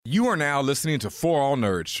You are now listening to For All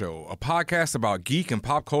Nerds Show, a podcast about geek and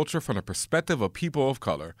pop culture from the perspective of people of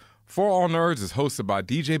color. For All Nerds is hosted by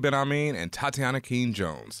DJ Benhameen and Tatiana King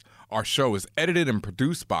Jones. Our show is edited and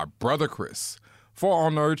produced by Brother Chris. For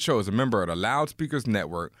All Nerds Show is a member of the Loudspeakers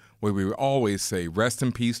Network, where we always say rest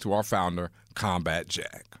in peace to our founder, Combat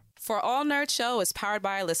Jack. For All Nerds Show is powered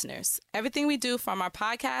by our listeners. Everything we do, from our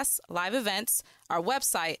podcasts, live events, our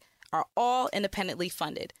website, are all independently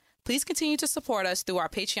funded. Please continue to support us through our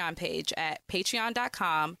Patreon page at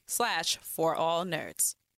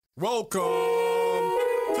patreon.com/forallnerds. Welcome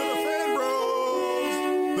to the Fan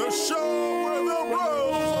Bros, the show where the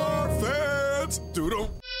bros are fans.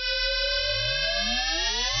 Doodle.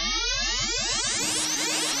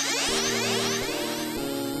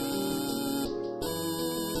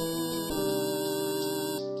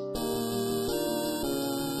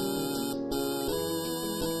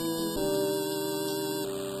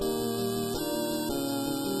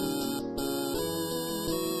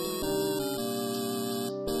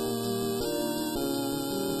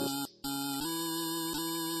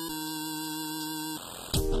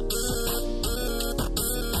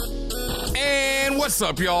 What's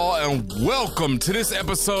up, y'all, and welcome to this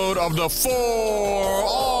episode of the For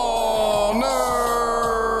All Nerds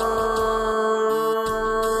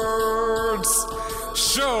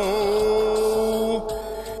Show.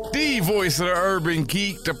 The voice of the urban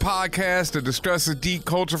geek, the podcast that discusses geek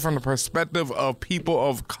culture from the perspective of people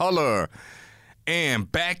of color.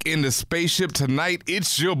 And back in the spaceship tonight,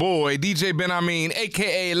 it's your boy, DJ Benhameen,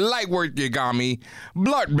 a.k.a. Lightwork Yagami,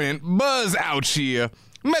 Bluntment, Buzz Out here,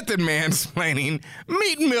 Method Mansplaining,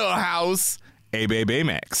 Meat Millhouse, A-Baby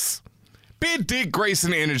Max. Big Dick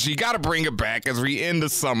Grayson energy, gotta bring it back as we end the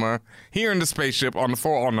summer here in the spaceship on the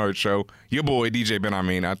For All Nerds Show. Your boy, DJ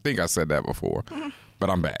Benhameen. I think I said that before,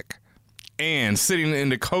 but I'm back. And sitting in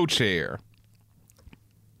the co-chair.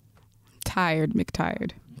 Tired,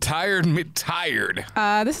 McTired. Tired.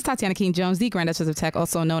 This is Tatiana King Jones, the Grand Duchess of Tech,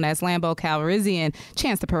 also known as Lambo Calrissian,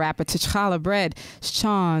 Chance the Parappa, T'Challa Bread,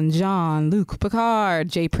 Sean, John, Luke, Picard,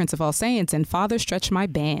 Jay Prince of All Saints, and Father Stretch My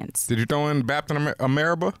Bands. Did you throw in Baptist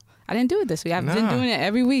America? I didn't do it this week. I've been doing it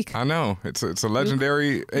every week. I know. It's a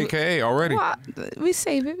legendary AKA already. Well, we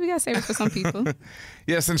save it. We got to save it for some people.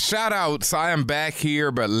 Yes, and shout outs. I am back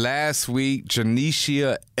here, but last week,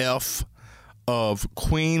 Janicia F. of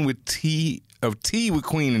Queen with T. Of Tea with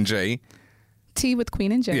Queen and J. Tea with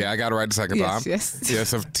Queen and J. Yeah, I got it right the second time.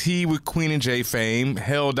 Yes, of Tea with Queen and J fame,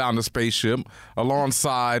 held down the spaceship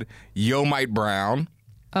alongside Yo Mike Brown.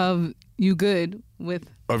 Of You Good with...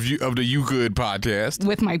 Of the You Good podcast.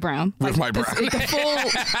 With Mike Brown. With Mike Brown.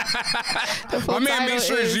 The full My man made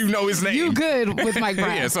sure you know his name. You Good with Mike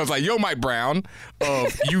Brown. Yeah, so it's like Yo Mike Brown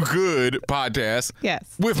of You Good podcast. Yes.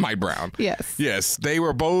 With Mike Brown. Yes. Yes. They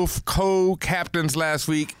were both co-captains last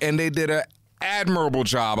week, and they did an admirable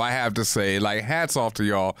job, I have to say. Like, hats off to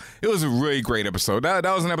y'all. It was a really great episode. That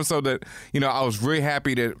was an episode that, I was really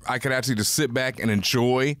happy that I could actually just sit back and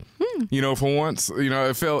enjoy, for once.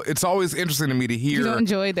 It's always interesting to me to hear. You don't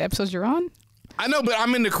enjoy the episodes you're on? I know, but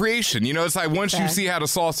I'm in the creation. It's like once you see how the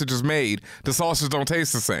sausage is made, the sausage don't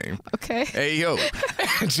taste the same. Okay. Hey, yo,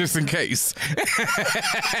 just in case.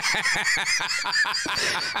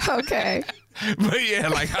 Okay. But yeah,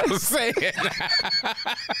 like I was saying.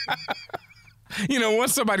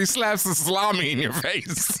 Once somebody slaps the salami in your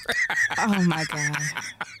face. Oh, my God.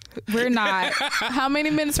 We're not. How many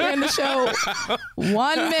minutes we're in the show?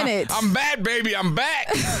 1 minute. I'm back, baby. I'm back.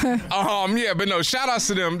 Yeah, but no, shout outs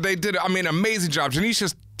to them. They did, amazing job. Janice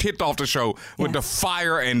just kicked off the show with the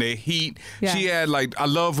fire and the heat. Yeah. She had, I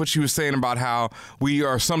love what she was saying about how we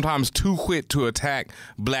are sometimes too quick to attack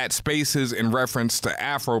black spaces in reference to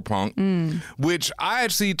Afropunk, which I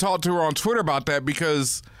actually talked to her on Twitter about that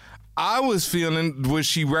because I was feeling, was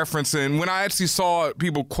she referencing, when I actually saw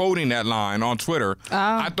people quoting that line on Twitter,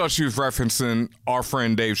 I thought she was referencing our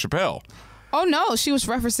friend Dave Chapelle. Oh, no, she was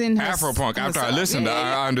referencing Afropunk. After I listened,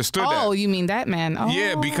 I understood that. Oh, you mean that, man. Oh.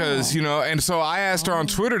 Yeah, because, and so I asked her on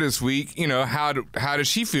Twitter this week, how did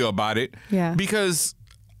she feel about it? Yeah. Because,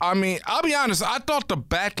 I'll be honest, I thought the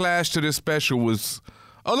backlash to this special was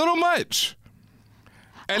a little much.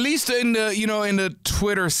 At least in the, in the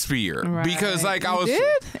Twitter sphere. Right. Because, I was... You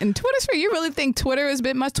did? In Twitter sphere? You really think Twitter is a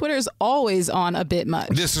bit much? Twitter is always on a bit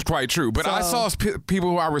much. This is quite true. But I saw people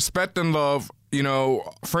who I respect and love,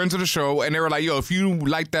 friends of the show, and they were like, yo, if you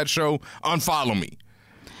like that show, unfollow me.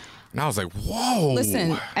 And I was like, whoa.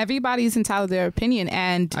 Listen, everybody's entitled to their opinion,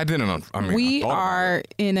 and we are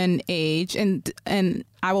in an age, and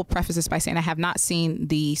I will preface this by saying I have not seen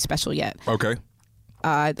the special yet. Okay.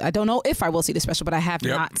 I don't know if I will see the special, but I have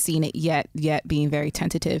not seen it yet, being very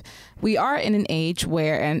tentative. We are in an age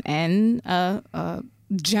where, and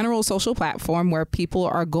general social platform where people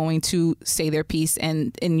are going to say their piece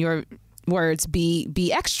and, in your words,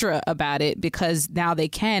 be extra about it because now they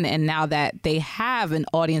can, and now that they have an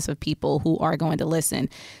audience of people who are going to listen.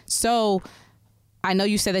 So I know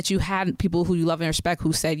you said that you had people who you love and respect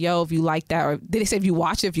who said, yo, if you like that, or did they say if you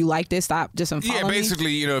watch it, if you like this, stop, just unfollow me? Yeah,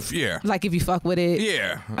 basically, Like if you fuck with it.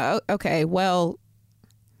 Yeah. Okay, well,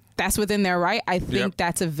 that's within their right. I think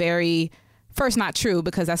that's a very, first, not true,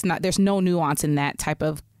 because there's no nuance in that type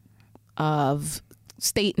of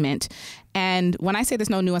statement. And when I say there's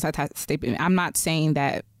no nuance in that type of statement, I'm not saying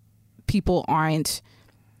that people aren't,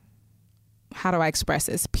 how do I express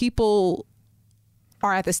this? People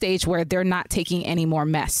are at the stage where they're not taking any more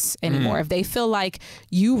mess anymore. If they feel like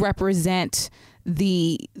you represent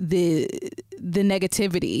the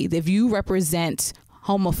negativity, if you represent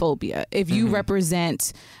homophobia, if you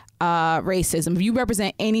represent racism, if you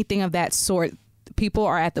represent anything of that sort, people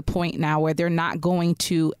are at the point now where they're not going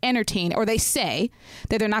to entertain, or they say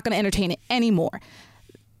that they're not going to entertain it anymore.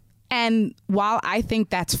 And while I think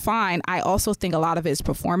that's fine, I also think a lot of it is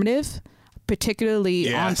performative,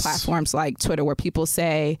 particularly on platforms like Twitter, where people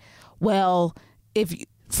say, well,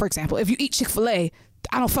 for example, if you eat Chick-fil-A,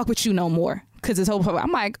 I don't fuck with you no more because it's whole.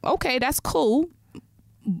 I'm like, okay, that's cool.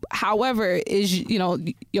 However, is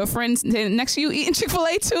your friends next to you eating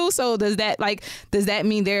Chick-fil-A too? So does that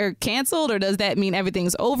mean they're canceled, or does that mean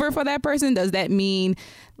everything's over for that person? Does that mean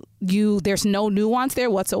there's no nuance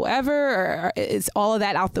there whatsoever, or is all of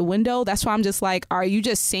that out the window? That's why I'm just like, are you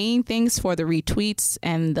just saying things for the retweets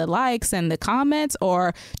and the likes and the comments,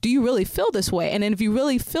 or do you really feel this way? And then if you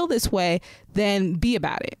really feel this way, then be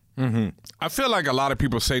about it. I feel like a lot of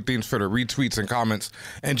people say things for the retweets and comments.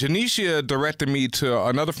 And Janisha directed me to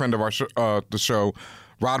another friend of our the show,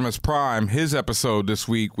 Rodimus Prime, his episode this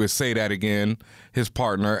week with Say That Again, his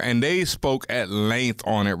partner, and they spoke at length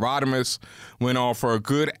on it. Rodimus went on for a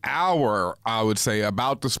good hour, I would say,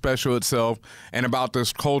 about the special itself and about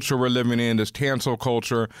this culture we're living in, this cancel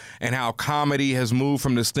culture, and how comedy has moved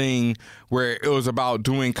from this thing where it was about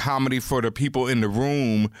doing comedy for the people in the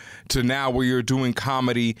room to now where you're doing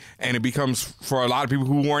comedy and it becomes for a lot of people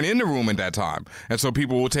who weren't in the room at that time. And so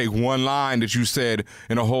people will take one line that you said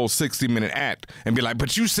in a whole 60-minute act and be like,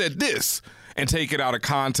 but you said this, and take it out of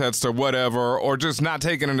context or whatever, or just not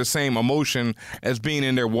taking in the same emotion as being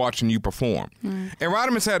in there watching you perform. And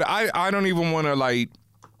Rodimus said, I don't even want to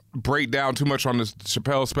break down too much on this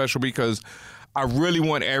Chappelle special because I really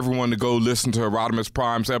want everyone to go listen to Rodimus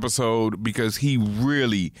Prime's episode because he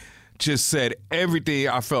really just said everything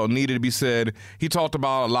I felt needed to be said. He talked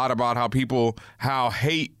about a lot about how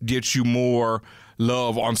hate gets you more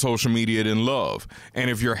love on social media than love.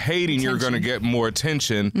 And if you're hating, you're going to get more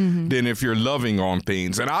attention than if you're loving on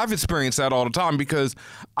things. And I've experienced that all the time because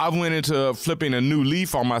I went into flipping a new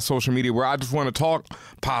leaf on my social media where I just want to talk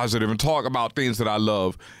positive and talk about things that I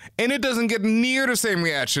love. And it doesn't get near the same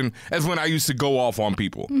reaction as when I used to go off on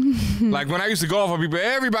people. Like when I used to go off on people,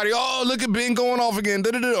 everybody, oh, look at Ben going off again,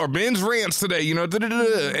 or Ben's rants today,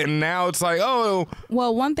 and now it's like, oh.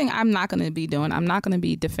 Well, one thing I'm not going to be doing, I'm not going to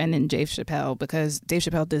be defending Dave Chapelle because Dave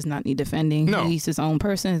Chapelle does not need defending. No. He's his own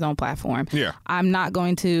person, his own platform. Yeah. I'm not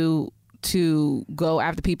going to go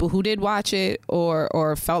after people who did watch it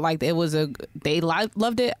or felt like they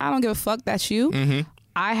loved it. I don't give a fuck. That's you.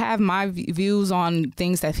 I have my views on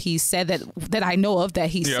things that he said that I know of that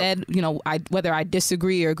he said, whether I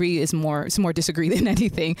disagree or agree it's more disagree than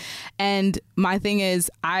anything. And my thing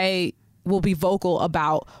is I will be vocal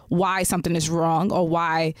about why something is wrong or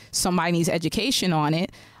why somebody needs education on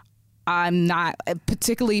it. I'm not,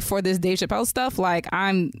 particularly for this Dave Chappelle stuff,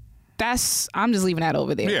 I'm just leaving that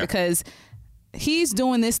over there because he's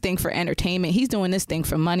doing this thing for entertainment. He's doing this thing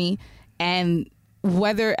for money. And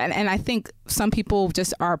I think some people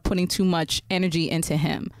just are putting too much energy into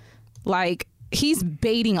him. He's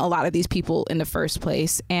baiting a lot of these people in the first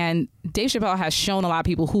place. And Dave Chappelle has shown a lot of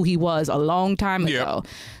people who he was a long time ago.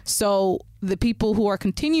 So the people who are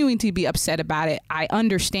continuing to be upset about it, I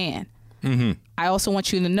understand. I also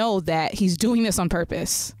want you to know that he's doing this on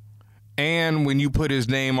purpose. And when you put his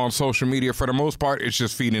name on social media, for the most part, it's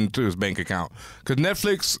just feeding into his bank account. Because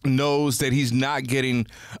Netflix knows that he's not getting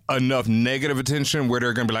enough negative attention where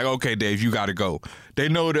they're going to be like, okay, Dave, you got to go. They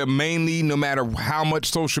know that mainly, no matter how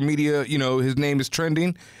much social media, his name is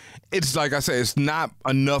trending, it's like I said, it's not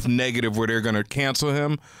enough negative where they're going to cancel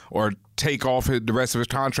him or take off the rest of his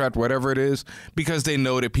contract, whatever it is, because they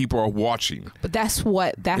know that people are watching. But that's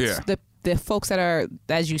the folks that are,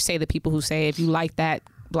 as you say, the people who say, if you like that,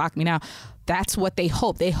 block me now. that's what they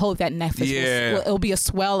hope. They hope that Netflix it'll be a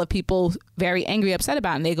swell of people very angry, upset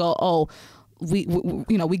about it. And they go, oh, we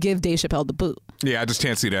give Dave Chapelle the boot. Yeah, I just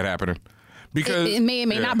can't see that happening. Because it may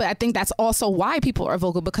not, but I think that's also why people are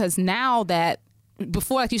vocal, because now that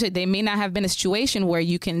before, like you said, they may not have been a situation where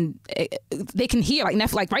they can hear like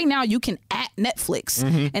Netflix. Like right now, you can at Netflix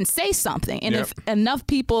and say something, and if enough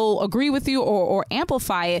people agree with you or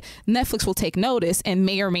amplify it, Netflix will take notice and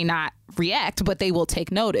may or may not react, but they will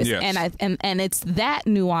take notice. Yes. And it's that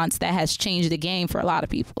nuance that has changed the game for a lot of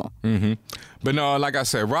people. But no, like I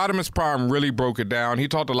said, Rodimus Prime really broke it down. He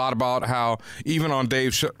talked a lot about how even on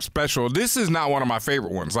Dave's special, this is not one of my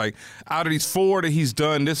favorite ones. Like out of these 4 that he's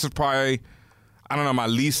done, this is probably, I don't know, my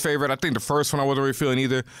least favorite. I think the first one I wasn't really feeling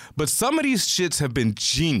either. But some of these shits have been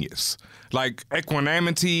genius. Like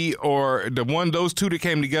Equanimity or those two that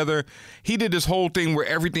came together. He did this whole thing where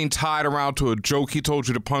everything tied around to a joke. He told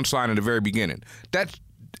you the punchline in the very beginning. That's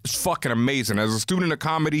fucking amazing. As a student of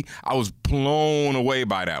comedy, I was blown away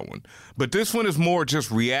by that one. But this one is more just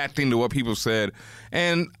reacting to what people said.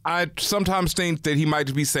 And I sometimes think that he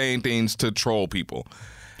might be saying things to troll people.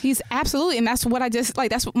 He's absolutely, and that's what I just like.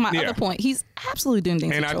 That's my other point. He's absolutely doing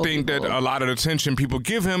things. And I think that a lot of the attention people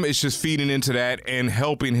give him is just feeding into that and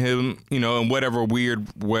helping him, in whatever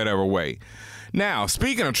way. Now,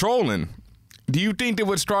 speaking of trolling, do you think that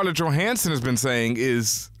what Scarlett Johansson has been saying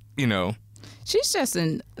is, she's just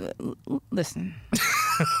listen.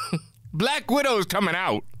 Black Widow is coming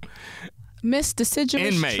out. Miss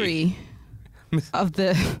Deciduous Tree of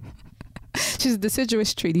the. She's a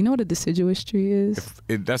deciduous tree. Do you know what a deciduous tree is?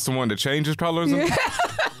 That's the one that changes colors? Yeah.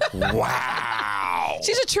 Wow.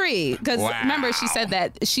 She's a tree. Because remember, she said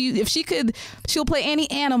that if she could, she'll play any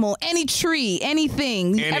animal, any tree,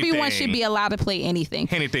 anything. Everyone should be allowed to play anything.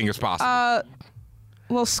 Anything is possible.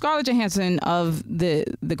 Well, Scarlett Johansson of the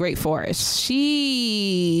Great Forest,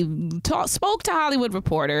 she spoke to Hollywood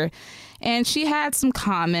Reporter, and she had some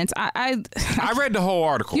comments. I read the whole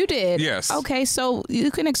article. You did? Yes. Okay, so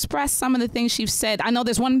you can express some of the things she's said. I know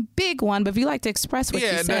there's one big one, but if you like to express what she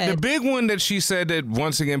said. Yeah, the big one that she said that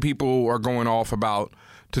once again people are going off about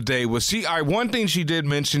today was one thing she did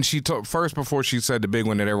mention, first before she said the big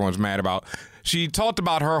one that everyone's mad about, she talked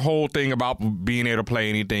about her whole thing about being able to play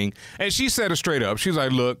anything, and she said it straight up. She's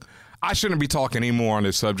like, look, I shouldn't be talking anymore on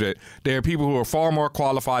this subject. There are people who are far more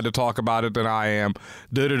qualified to talk about it than I am.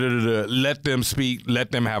 Let them speak.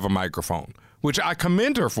 Let them have a microphone, which I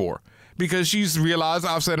commend her for, because she's realized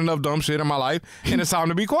I've said enough dumb shit in my life, and it's time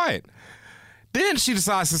to be quiet. Then she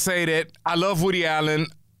decides to say that I love Woody Allen.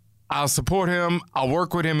 I'll support him. I'll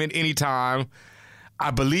work with him at any time.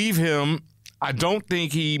 I believe him. I don't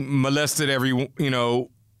think he molested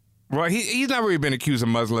right? He's not really been accused of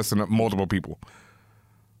molesting multiple people.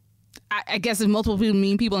 I guess if multiple people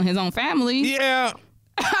mean people in his own family. Yeah.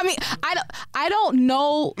 I mean, I don't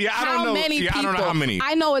know how many people. I don't know how many.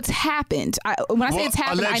 I know it's happened. When I say it's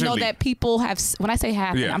happened, allegedly. I know that people have. When I say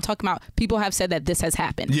happened, I'm talking about people have said that this has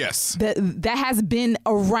happened. Yes. That has been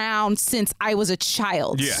around since I was a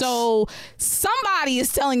child. Yes. So somebody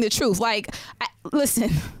is telling the truth. Like,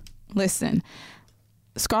 listen.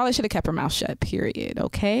 Scarlett should have kept her mouth shut, period.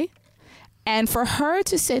 Okay? And for her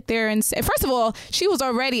to sit there and say, first of all, she was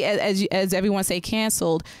already, as everyone say,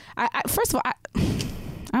 canceled. First of all,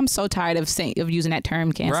 I'm so tired of using that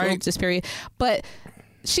term, canceled, right. Just period. But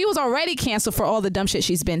she was already canceled for all the dumb shit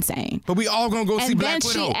she's been saying. But we all gonna go see Black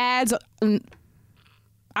Widow. And then she adds,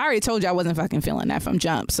 I already told you I wasn't fucking feeling that from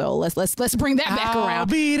jump. So let's bring that back around. I'll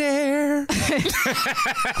be there.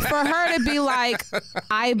 For her to be like,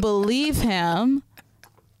 I believe him.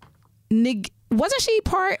 Wasn't she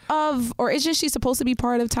part of, or isn't she supposed to be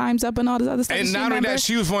part of Time's Up and all this other stuff? And not only that,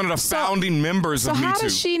 she was one of the founding members of Me Too. So how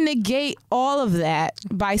does she negate all of that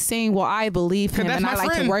by saying, well, I believe him and I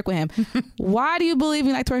like to work with him? Why do you believe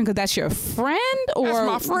you like to work with him? Because that's your friend? Or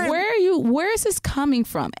that's my friend. Where is this coming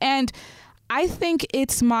from? And I think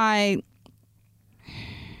it's how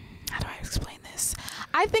do I explain this?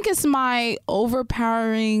 I think it's my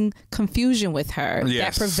overpowering confusion with her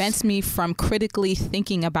that prevents me from critically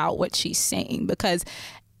thinking about what she's saying. Because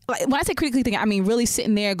when I say critically thinking, I mean really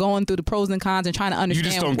sitting there going through the pros and cons and trying to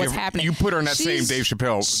understand what's happening. You put her in that same Dave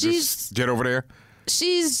Chapelle. Just get over there.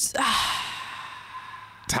 She's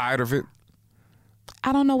tired of it.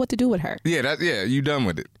 I don't know what to do with her. Yeah, you done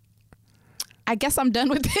with it. I guess I'm done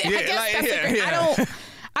with it.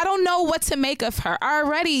 I don't know what to make of her. I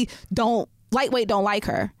already lightweight don't like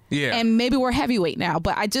her. Yeah. And maybe we're heavyweight now,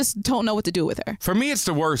 but I just don't know what to do with her. For me, it's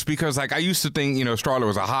the worst because I used to think, Scarlett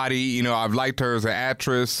was a hottie. I've liked her as an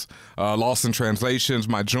actress, Lost in Translations,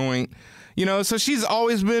 my joint. So she's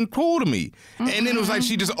always been cool to me. Mm-hmm. And then it was like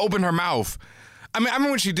she just opened her mouth. I mean, I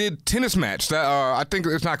remember when she did Tennis Match. That I think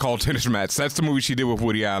it's not called Tennis Match. That's the movie she did with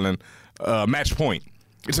Woody Allen, Match Point.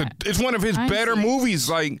 It's one of his better movies.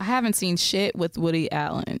 Like, I haven't seen shit with Woody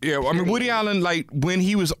Allen. Yeah, I mean, Woody Allen, like, when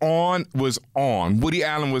he was on. Woody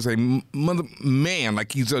Allen was a man.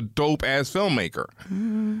 Like, he's a dope-ass filmmaker.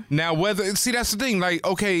 Mm. Now, that's the thing. Like,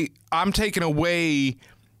 okay, I'm taking away,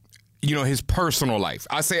 his personal life.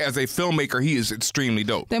 I say as a filmmaker, he is extremely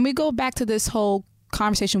dope. Then we go back to this whole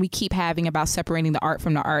conversation we keep having about separating the art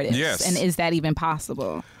from the artist. Yes. And is that even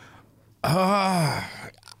possible?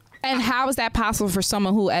 And how is that possible for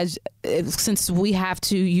someone who, since we have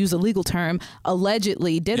to use a legal term,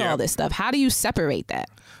 allegedly did all this stuff? How do you separate that?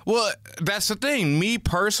 Well, that's the thing. Me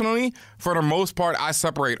personally, for the most part, I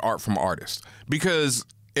separate art from artist. Because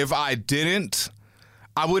if I didn't,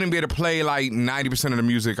 I wouldn't be able to play like 90% of the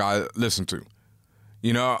music I listen to.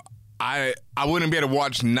 I wouldn't be able to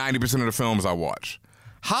watch 90% of the films I watch.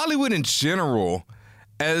 Hollywood in general,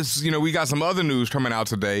 as we got some other news coming out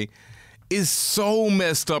today, is so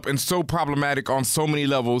messed up and so problematic on so many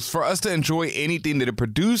levels. For us to enjoy anything that it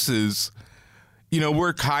produces,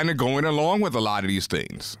 we're kind of going along with a lot of these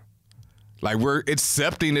things. Like, we're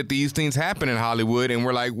accepting that these things happen in Hollywood, and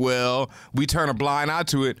we're like, well, we turn a blind eye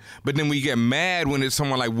to it, but then we get mad when it's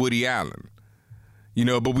someone like Woody Allen.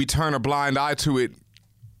 But we turn a blind eye to it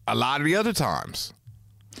a lot of the other times.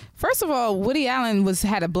 First of all, Woody Allen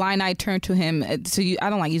had a blind eye turned to him. I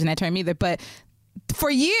don't like using that term either, but for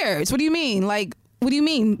years. What do you mean? Like, what do you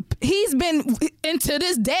mean? He's been, and to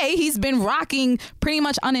this day, he's been rocking pretty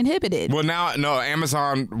much uninhibited. Well, now, no,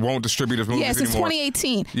 Amazon won't distribute his movies anymore. Since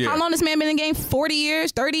 2018. Yeah. How long has this man been in the game? 40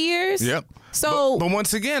 years? 30 years? Yep. So, but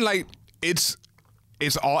once again, like, it's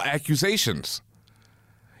all accusations.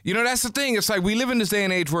 That's the thing. It's like we live in this day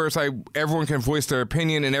and age where it's like everyone can voice their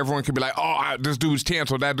opinion and everyone can be like, oh, this dude's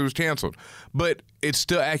canceled, that dude's canceled. But it's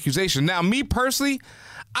still accusation. Now, me personally,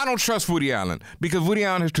 I don't trust Woody Allen because Woody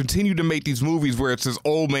Allen has continued to make these movies where it's this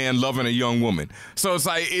old man loving a young woman. So it's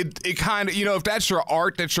like it kind of, if that's your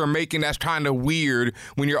art that you're making, that's kind of weird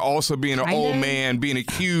when you're also being an old man being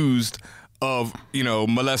accused of,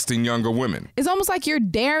 molesting younger women. It's almost like you're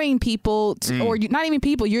daring people or not even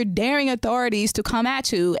people, you're daring authorities to come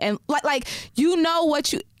at you and like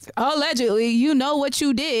allegedly what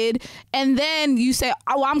you did, and then you say,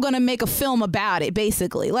 oh, I'm gonna make a film about it,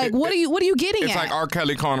 basically. Like, what are you getting at? It's like R.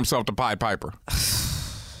 Kelly calling himself the Pied Piper.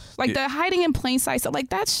 Like, the hiding in plain sight stuff, like,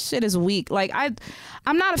 that shit is weak. Like,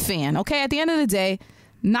 I'm not a fan, okay? At the end of the day,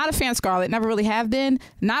 not a fan of Scarlett, never really have been.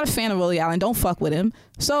 Not a fan of Woody Allen, don't fuck with him.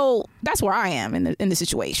 So that's where I am in the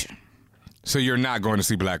situation. So you're not going to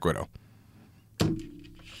see Black Widow?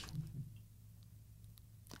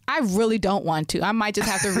 I really don't want to. I might just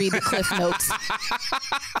have to read the Cliff Notes.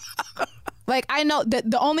 Like, I know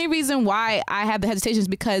that the only reason why I have the hesitation is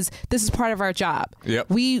because this is part of our job. Yep.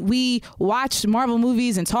 We watch Marvel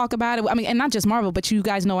movies and talk about it. I mean, and not just Marvel, but you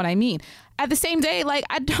guys know what I mean. At the same day, like,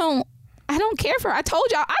 I don't care for it. I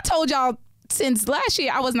told y'all since last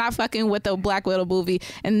year I was not fucking with the Black Widow movie,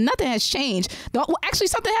 and nothing has changed. Actually,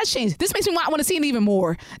 something has changed. This makes me want to see it even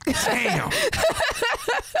more. Damn.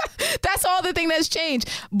 That's all the thing that's changed.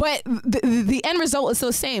 But the end result is still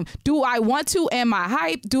the same. Do I want to? Am I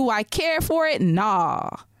hyped? Do I care for it? Nah.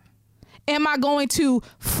 Am I going to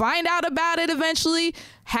find out about it eventually?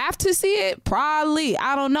 Have to see it? Probably.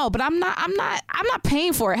 I don't know. But I'm not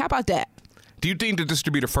paying for it. How about that? Do you think that this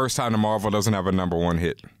could be the first time the Marvel doesn't have a #1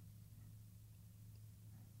 hit?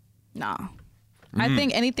 No. I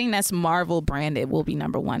think anything that's Marvel branded will be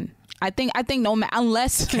 #1. I think no matter,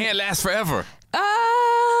 unless it can't last forever.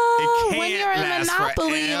 When you're in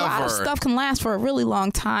Monopoly, a lot of stuff can last for a really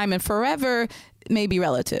long time, and forever may be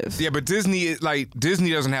relative. Yeah, but Disney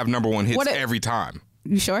doesn't have #1 hits every time.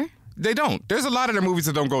 You sure? They don't. There's a lot of their movies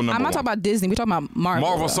that don't go #1. I'm not talking about Disney. We're talking about Marvel.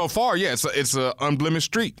 Marvel so far, yeah, it's a unblemished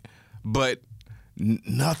streak, but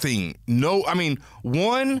nothing. No, I mean,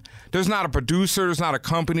 one, there's not a producer, there's not a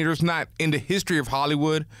company, there's not in the history of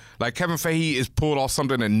Hollywood. Like, Kevin Feige has pulled off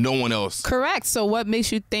something that no one else. Correct. So what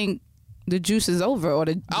makes you think the juice is over, or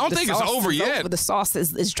I don't think it's over yet. The sauce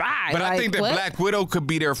is dry. But I think that Black Widow could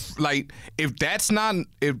be there. Like, if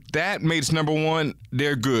that makes #1,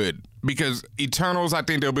 they're good. Because Eternals, I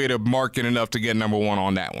think they'll be able to market enough to get #1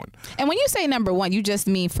 on that one. And when you say #1, you just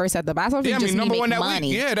mean first at the box office? Yeah, I mean #1 that money?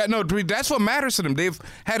 week. Yeah, that's what matters to them. They've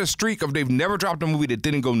had a streak of they've never dropped a movie that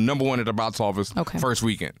didn't go #1 at the box office first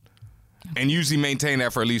weekend. And usually maintain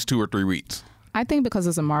that for at least 2 or 3 weeks. I think because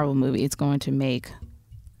it's a Marvel movie, it's going to make...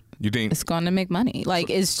 You think? It's going to make money. Like,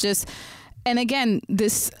 it's just... And again,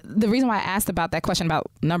 the reason why I asked about that question about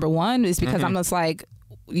 #1 is because I'm just like...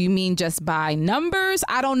 you mean just by numbers?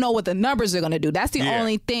 I don't know what the numbers are going to do. That's the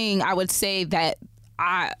only thing I would say that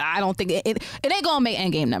I don't think it ain't gonna make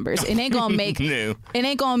Endgame numbers. It ain't gonna make No. It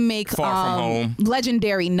ain't gonna make Far From Home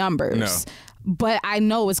legendary numbers. No. But I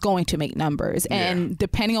know it's going to make numbers, and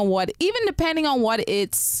depending on what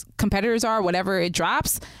its competitors are, whatever it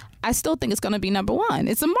drops, I still think it's going to be number one.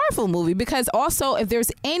 It's a Marvel movie because also if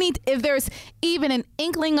there's even an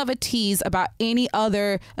inkling of a tease about any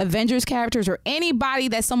other Avengers characters or anybody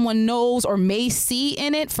that someone knows or may see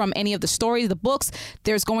in it from any of the stories, the books,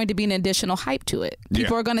 there's going to be an additional hype to it.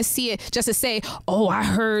 People are going to see it just to say, oh, I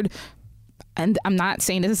heard. And I'm not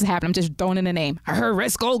saying this is happening. I'm just throwing in a name. I heard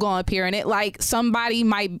Red Skull going to appear in it. Like somebody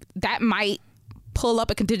might pull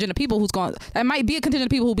up a contingent of people that might be a contingent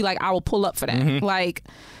of people who'll be like, I will pull up for that. Mm-hmm. Like,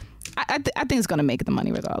 I think it's gonna make the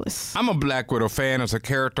money regardless. I'm a Black Widow fan as a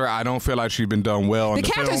character. I don't feel like she's been done well. The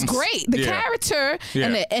character's films. great. The character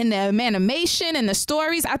and the animation and the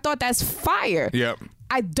stories. I thought that's fire. Yep.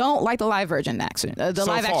 I don't like the live action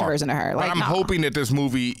version of her. But I'm hoping that this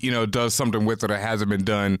movie, does something with her that hasn't been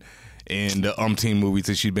done in the umpteen movies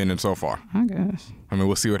that she's been in so far. I guess. I mean,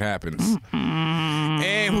 we'll see what happens.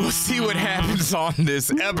 And we'll see what happens on this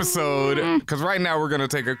episode. Because right now we're going to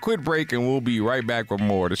take a quick break and we'll be right back with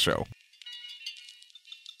more of the show.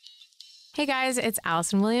 Hey guys, it's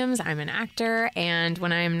Allison Williams. I'm an actor, and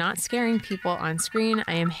when I am not scaring people on screen,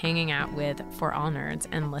 I am hanging out with For All Nerds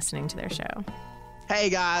and listening to their show. Hey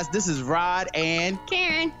guys, this is Rod and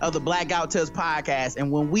Karen of the Blackout Tales podcast, and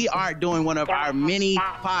when we aren't doing one of our mini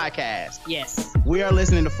podcasts, we are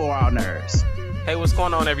listening to For All Nerds. Hey, what's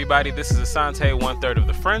going on, everybody? This is Asante, 1/3 of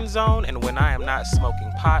the Friend Zone, and when I am not smoking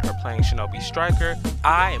pot or playing Shinobi Striker,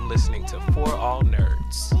 I am listening to For All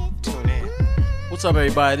Nerds. Tune in. What's up,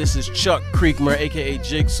 everybody? This is Chuck Creekmer, aka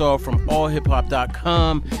Jigsaw from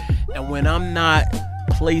allhiphop.com, and when I'm not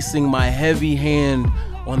placing my heavy hand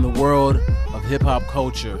on the world of hip-hop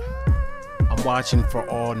culture, I'm watching For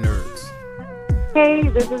All Nerds. Hey,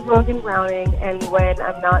 this is Logan Browning, and when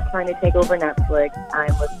I'm not trying to take over Netflix,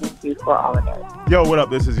 I'm listening to For All Nerds. Yo, what up?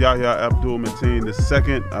 This is Yahya Abdul-Mateen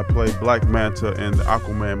II. I play Black Manta in the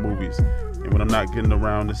Aquaman movies. And when I'm not getting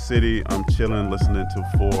around the city, I'm chilling, listening to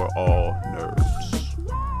For All Nerds.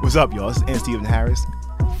 What's up, y'all? This is N. Stephen Harris,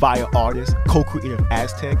 fire artist, co-creator of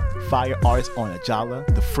Aztec, fire artist on Ajala,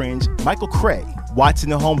 The Fringe, Michael Cray, Watson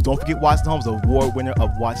the Holmes. Don't forget Watson the Holmes, the award winner of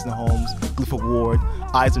Watson the Holmes, Glyph Award.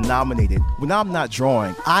 Eisner nominated. When I'm not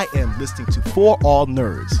drawing, I am listening to For All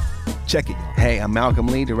Nerds. Check it. Hey, I'm Malcolm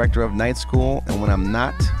Lee, director of Night School, and when I'm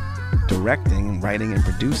not directing, writing, and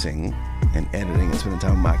producing, and editing and spending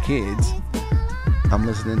time with my kids, I'm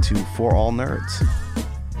listening to For All Nerds.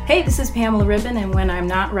 Hey, this is Pamela Ribbon, and when I'm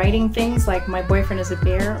not writing things like My Boyfriend is a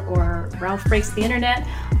Bear or Ralph Breaks the Internet,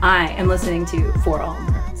 I am listening to For All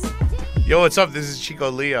Nerds. Yo, what's up? This is Chico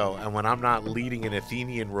Leo, and when I'm not leading an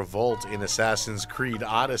Athenian revolt in Assassin's Creed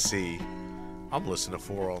Odyssey, I'm listening to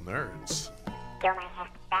For All Nerds.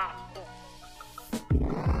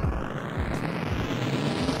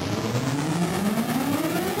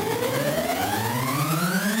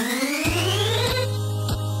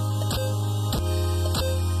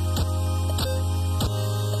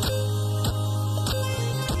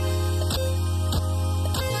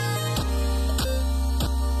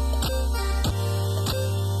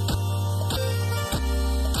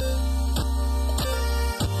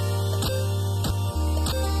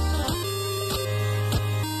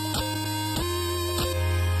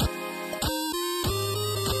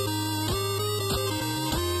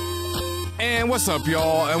 And what's up,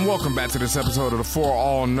 y'all? And welcome back to this episode of the For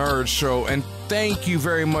All Nerds Show. And thank you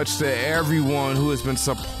very much to everyone who has been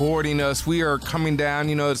supporting us. We are coming down,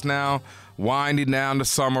 it's now winding down the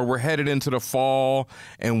summer. We're headed into the fall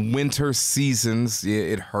and winter seasons. Yeah,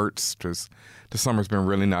 it hurts because the summer's been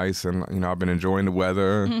really nice, and I've been enjoying the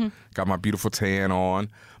weather. Got my beautiful tan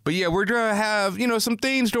on. But yeah, we're gonna have some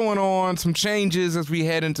things going on, some changes as we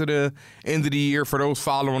head into the end of the year. For those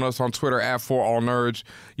following us on Twitter at For All Nerds,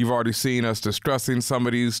 you've already seen us discussing some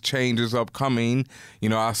of these changes upcoming.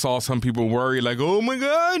 I saw some people worry like, "Oh my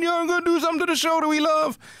God, y'all gonna do something to the show that we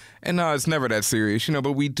love." And no, it's never that serious,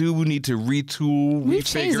 but we do need to retool. We've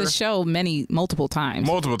changed the show multiple times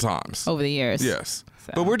over the years. Yes,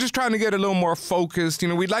 so. But we're just trying to get a little more focused.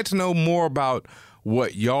 We'd like to know more about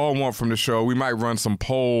what y'all want from the show. We might run some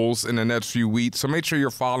polls in the next few weeks, so make sure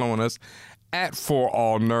you're following us at For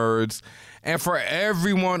All Nerds. And for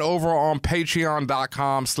everyone over on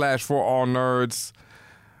patreon.com/forallnerds,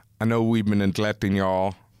 I know we've been neglecting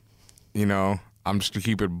y'all. I'm just to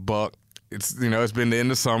keep it buck. It's it's been the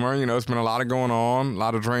end of summer. It's been a lot of going on, a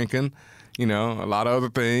lot of drinking. a lot of other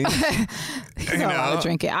things. A lot of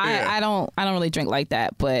drinking. I don't really drink like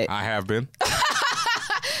that, but I have been.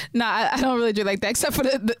 No, I don't really drink like that, except for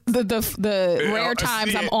the rare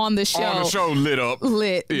times I'm on the show. On the show,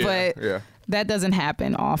 lit. But that doesn't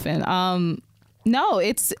happen often. No,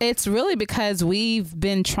 it's really because we've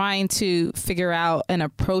been trying to figure out an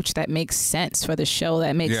approach that makes sense for the show,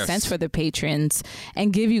 that makes sense for the patrons,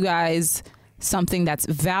 and give you guys something that's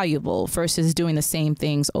valuable versus doing the same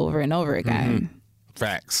things over and over again. Mm-hmm.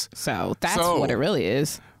 Facts. So that's what it really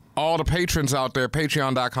is. All the patrons out there,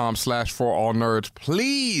 patreon.com/forallnerds,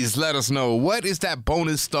 please let us know what is that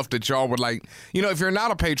bonus stuff that y'all would like. If you're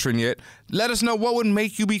not a patron yet, let us know what would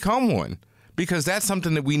make you become one. Because that's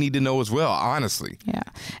something that we need to know as well, honestly. Yeah.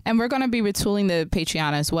 And we're going to be retooling the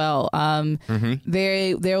Patreon as well.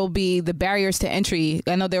 There will be the barriers to entry.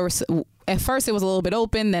 I know there was... At first, it was a little bit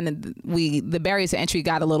open. Then the barriers to entry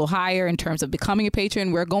got a little higher in terms of becoming a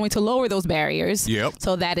patron. We're going to lower those barriers,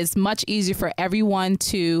 so that it's much easier for everyone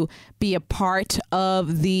to be a part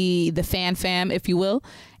of the fan fam, if you will.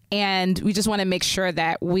 And we just want to make sure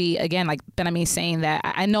that we, again, like Benhameen saying, that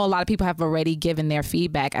I know a lot of people have already given their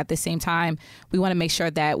feedback. At the same time, we want to make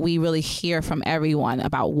sure that we really hear from everyone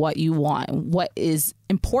about what you want, what is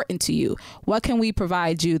important to you. What can we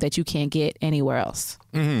provide you that you can't get anywhere else?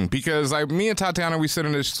 Because like me and Tatiana, we sit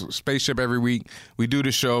in this spaceship every week. We do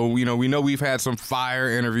the show. We know we've had some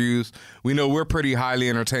fire interviews. We know we're pretty highly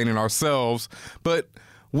entertaining ourselves, but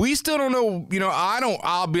we still don't know,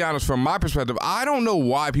 I'll be honest, from my perspective, I don't know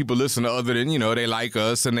why people listen to other than, they like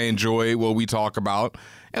us and they enjoy what we talk about.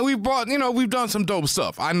 And we've done some dope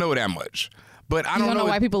stuff. I know that much. But I don't know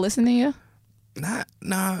why people listen to you? Not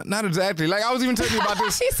exactly. Like I was even telling you about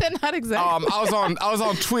this. He said not exactly. I was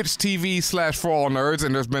on Twitch TV/forallnerds,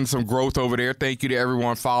 and there's been some growth over there. Thank you to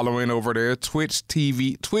everyone following over there.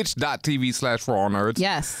 Twitch.tv/forallnerds.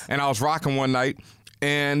 Yes. And I was rocking one night.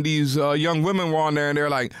 And these young women were on there, and they're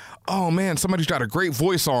like, oh, man, somebody's got a great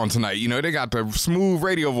voice on tonight. They got the smooth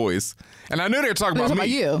radio voice. And I knew they were talking about me.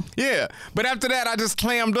 You. Yeah. But after that, I just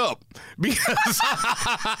clammed up because...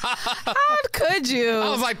 How could you? I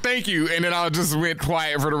was like, thank you. And then I just went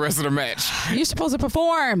quiet for the rest of the match. You're supposed to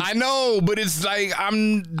perform. I know, but it's like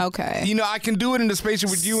I'm... Okay. I can do it in the spaceship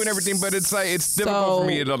with you and everything, but it's like it's difficult for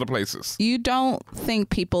me at other places. You don't think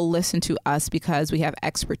people listen to us because we have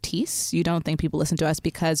expertise? You don't think people listen to us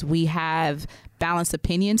because we have balanced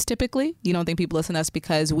opinions typically? You don't think people listen to us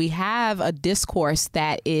because we have a discourse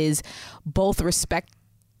that is both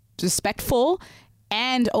respectful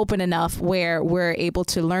and open enough where we're able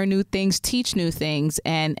to learn new things, teach new things,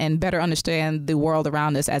 and better understand the world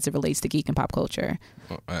around us as it relates to geek and pop culture?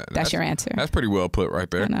 That's your answer. That's pretty well put right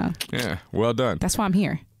there. I know. Yeah, well done. That's why I'm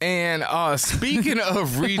here. And speaking of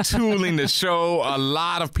retooling the show, a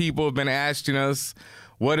lot of people have been asking us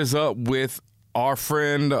what is up with our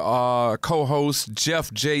friend, co-host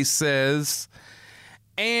Jeff J. Says.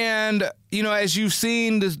 And, as you've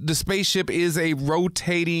seen, the spaceship is a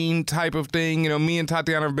rotating type of thing. Me and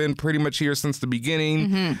Tatiana have been pretty much here since the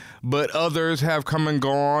beginning, but others have come and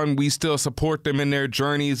gone. We still support them in their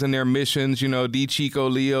journeys and their missions. D. Chico,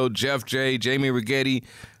 Leo, Jeff J., Jamie Rigetti.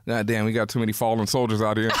 God damn, we got too many fallen soldiers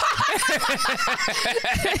out here. And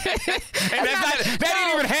that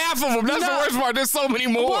ain't even half of them. That's the worst part. There's so many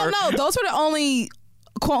more. Well, no, those were the only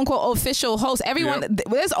quote-unquote official hosts. Everyone,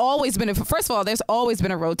 there's always been, first of all, there's always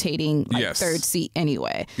been a rotating third seat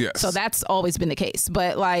anyway. Yes. So that's always been the case.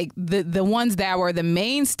 But like the ones that were the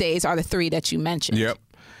mainstays are the three that you mentioned. Yep.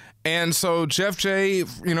 And so Jeff J.,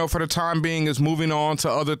 for the time being, is moving on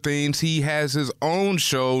to other things. He has his own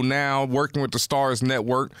show now, working with the Stars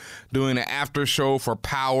Network, doing an after show for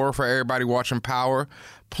Power, for everybody watching Power.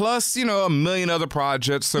 Plus, a million other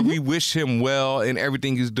projects. So we wish him well in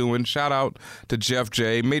everything he's doing. Shout out to Jeff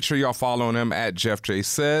J. Make sure y'all following him at Jeff J.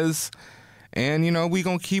 Says. And, we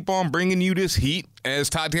going to keep on bringing you this heat. As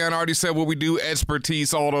Tatiana already said, what we do,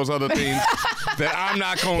 expertise, all those other things that I'm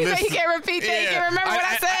not going to listen. You can't repeat that. You can't remember what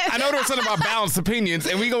I said. I know there was something about balanced opinions,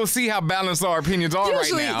 and we going to see how balanced our opinions are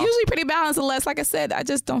right now. Usually pretty balanced, unless, like I said, I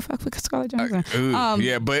just don't fuck with Scarlett Johansson.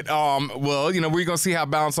 We're going to see how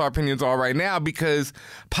balanced our opinions are right now, because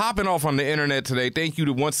popping off on the internet today, thank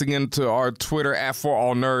you once again to our Twitter at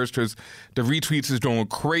 @ForAllNerds, because the retweets is going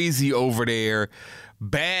crazy over there.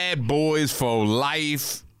 Bad Boys for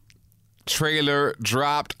Life trailer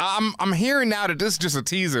dropped. I'm hearing now that this is just a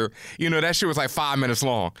teaser. That shit was like 5 minutes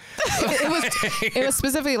long. it was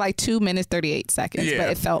specifically like 2 minutes 38 seconds, but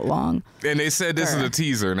it felt long. And they said this is a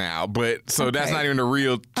teaser now, but that's not even a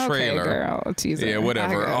real trailer. Okay, girl, a teaser. Yeah,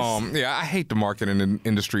 whatever. I hate the marketing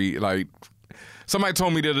industry. Like, somebody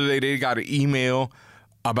told me the other day they got an email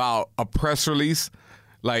about a press release.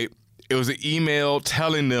 Like, It was an email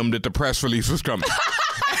telling them that the press release was coming.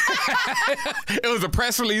 It was a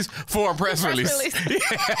press release for a press release. Yeah.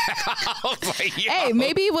 I was like, yo. Hey,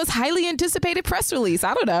 maybe it was highly anticipated press release.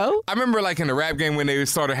 I don't know. I remember like in the rap game when they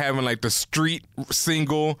started having like the street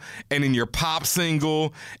single and then your pop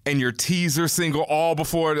single and your teaser single all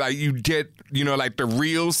before like you get, like the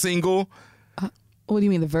real single. What do you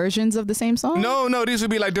mean, the versions of the same song? No, these would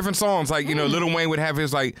be like different songs. Like, Lil Wayne would have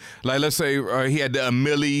his like let's say he had the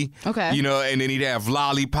Millie, okay, and then he'd have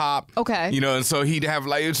Lollipop, okay, and so he'd have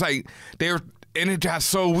like, it's like they were, and it got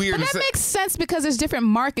so weird. But that makes sense because there's different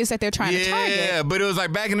markets that they're trying to target. Yeah, but it was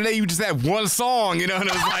like back in the day, you just had one song, and it was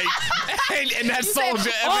like, and that song just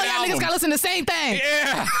every y'all niggas gotta listen to the same thing.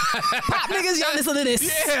 Yeah. Pop niggas, y'all listen to this.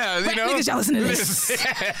 Yeah, Rap niggas, y'all listen to this.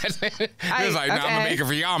 It was like, I'm gonna make it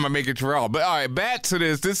for y'all, I'm gonna make it for y'all. But all right, back to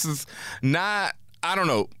this. This is not, I don't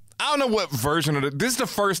know what version of this is the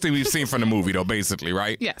first thing we've seen from the movie, though, basically,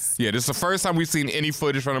 right? Yes. Yeah, this is the first time we've seen any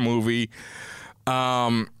footage from the movie.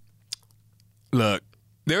 Look,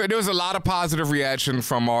 there was a lot of positive reaction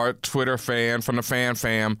from our Twitter fan, from the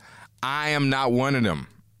fam. I am not one of them.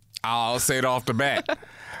 I'll say it off the bat.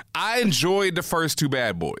 I enjoyed the first two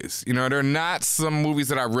Bad Boys. They're not some movies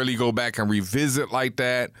that I really go back and revisit like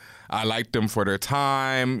that. I liked them for their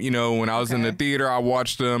time. When I was in the theater, I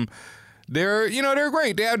watched them. They're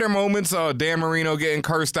great. They have their moments. Dan Marino getting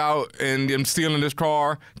cursed out and them stealing his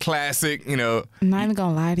car. Classic, I'm not even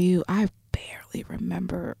gonna lie to you. I barely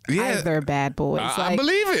remember either Bad Boys. I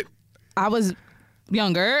believe it. I was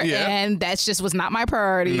younger, and that just was not my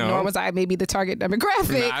priority, nor was I maybe the target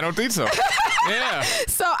demographic. Nah, I don't think so. Yeah.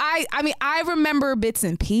 So I remember bits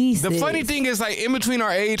and pieces. The funny thing is, like, in between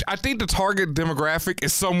our age, I think the target demographic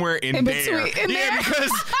is somewhere in there.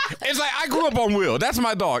 Because it's like I grew up on Will. That's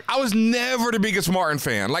my dog. I was never the biggest Martin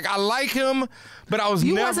fan. Like, I like him, but I was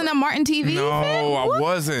You never... wasn't a Martin TV fan? No, I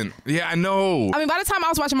wasn't. Yeah, I know. I mean, by the time I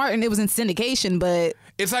was watching Martin, it was in syndication, but...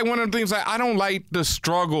 It's like one of the things, like, I don't like the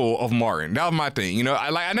struggle of Martin. That was my thing.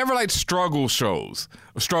 I never liked struggle shows,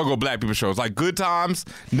 struggle black people shows. Like Good Times,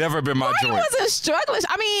 never been my joint. Martin wasn't struggling.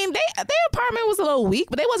 I mean, their apartment was a little weak,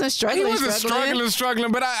 but they wasn't struggling. He wasn't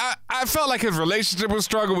struggling, but I felt like his relationship was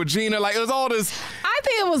struggle with Gina. Like, it was all this. I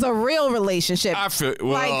think it was a real relationship. I feel,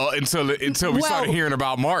 until we started hearing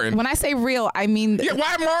about Martin. When I say real, I mean... Yeah,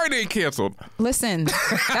 why Martin ain't canceled? Listen,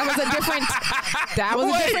 that was a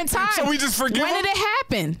different time. So we just forget. When did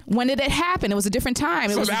it happen? It was a different time.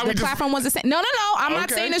 The platform was the same. No. I'm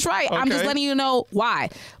not saying this right. I'm just letting you know why.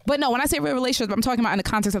 But no, when I say real relationship, I'm talking about in the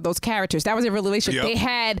context of those characters. That was a real relationship. Yep. They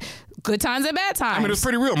had good times and bad times. I mean, it's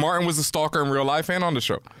pretty real. Martin was a stalker in real life and on the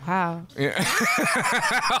show. Wow. Yeah.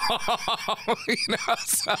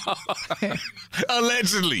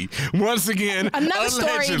 Allegedly. Once again, another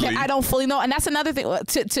story that I don't fully know. And that's another thing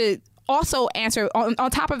to also answer, on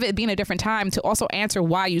top of it being a different time, to also answer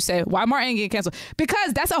why you said, why Martin didn't get canceled.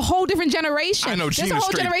 Because that's a whole different generation. I know, there's a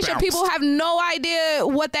whole generation of people have no idea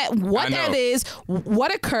what that is,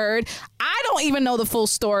 what occurred. I don't even know the full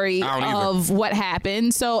story of what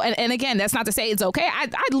happened. So, and again, that's not to say it's okay. I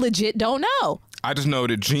legit don't know. I just know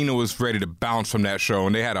that Gina was ready to bounce from that show,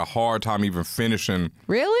 and they had a hard time even finishing.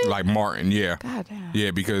 Really? Like Martin, yeah. God damn.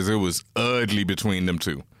 Yeah, because it was ugly between them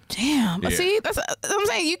two. Damn. Yeah. See, that's what I'm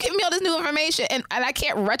saying. You give me all this new information, and I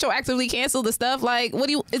can't retroactively cancel the stuff. Like,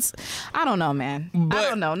 I don't know, man. But I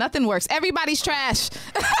don't know. Nothing works. Everybody's trash.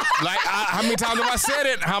 Like, how many times have I said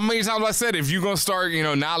it? If you're going to start,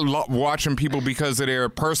 not watching people because of their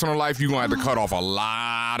personal life, you're going to have to cut off a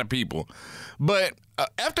lot of people. But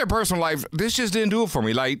after personal life, this just didn't do it for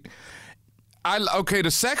me. Like, the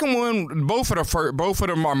second one, both of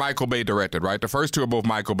them are Michael Bay directed, right? The first two are both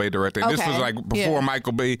Michael Bay directed. Okay. This was like before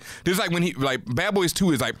Michael Bay. This is like when Bad Boys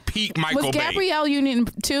 2 is like peak Michael Bay. Was Gabrielle Union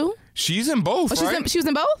 2? She's in both, right? She was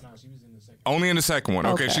in both? No, she was in the second. Only in the second one.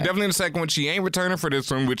 Okay, she's definitely in the second one. She ain't returning for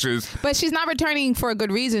this one, which is... But she's not returning for a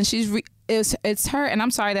good reason. It's her, and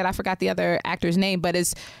I'm sorry that I forgot the other actor's name, but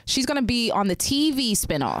she's going to be on the TV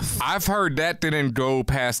spinoff. I've heard that didn't go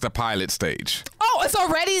past the pilot stage. Oh, it's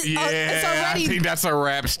already... I think that's a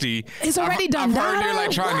rhapsody. It's already done. I've heard they're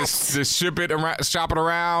like trying to shop it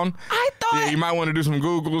around. I thought... Yeah, you might want to do some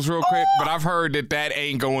Googles real quick, but I've heard that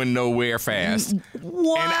ain't going nowhere fast.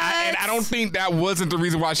 What? And I don't think that wasn't the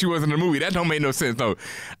reason why she wasn't in the movie. That don't make no sense, though.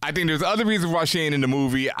 I think there's other reasons why she ain't in the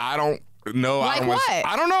movie. I don't know. Like what?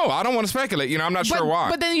 I don't know. I don't want to speculate. I'm not sure why.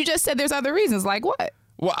 But then you just said there's other reasons. Like what?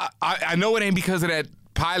 Well, I know it ain't because of that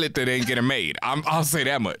pilot that ain't getting made. I'll say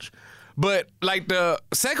that much. But like the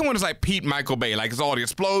second one is like Pete Michael Bay. Like it's all the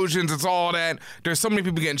explosions. It's all that. There's so many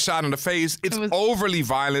people getting shot in the face. It's overly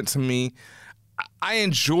violent to me. I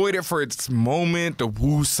enjoyed it for its moment, the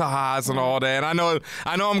woo-sahs and all that. I know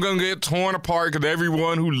I'm gonna get torn apart because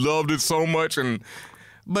everyone who loved it so much,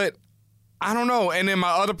 but I don't know. And then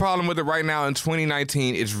my other problem with it right now in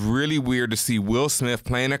 2019, it's really weird to see Will Smith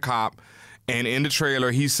playing a cop, and in the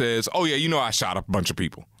trailer he says, "Oh yeah, you know I shot a bunch of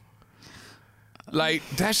people." Like,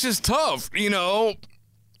 that's just tough, you know.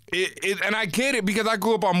 And I get it because I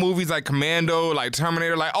grew up on movies like Commando, like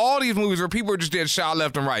Terminator, like all these movies where people are just getting shot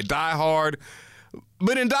left and right. Die Hard.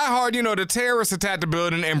 But in Die Hard, you know, the terrorists attack the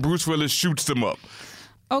building and Bruce Willis shoots them up.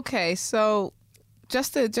 Okay, so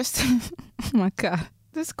just to oh my God,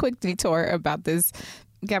 this quick detour about this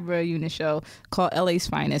Gabrielle Union show called LA's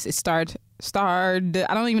Finest. It starred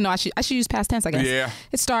I don't even know, I should use past tense, I guess. Yeah.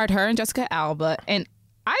 It starred her and Jessica Alba, and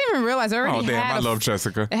I didn't even realize I love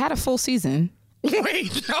Jessica. It had a full season.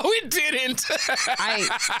 Wait, no, it didn't.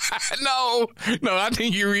 No, I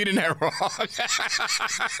think you're reading that wrong.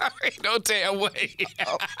 No damn way.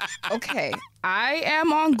 Okay, I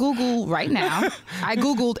am on Google right now. I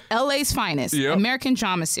Googled LA's Finest, American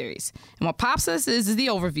Drama Series. And what pops up is the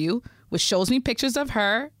overview, which shows me pictures of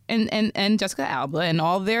her and Jessica Alba and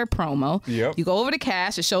all their promo. Yep. You go over to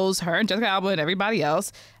cast, it shows her and Jessica Alba and everybody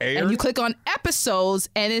else. And you click on episodes,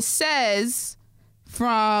 and it says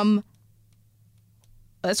from...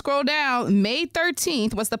 Let's scroll down. May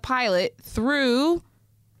 13th was the pilot through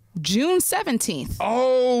June 17th.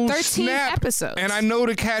 Oh, 13 snap. episodes. And I know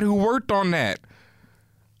the cat who worked on that.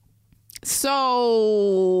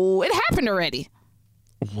 So it happened already.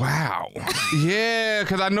 Wow. Yeah,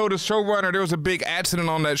 because I know the showrunner, there was a big accident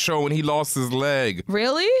on that show and he lost his leg.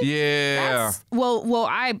 Really? Yeah.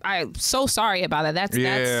 I'm so sorry about that. That's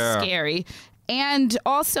scary. And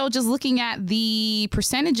also, just looking at the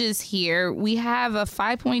percentages here, we have a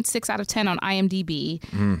 5.6 out of 10 on IMDb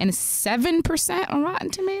and a 7% on Rotten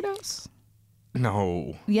Tomatoes.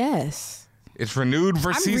 No. Yes. It's renewed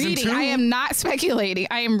for season 2? I am not speculating.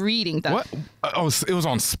 I am reading. What? Oh, it was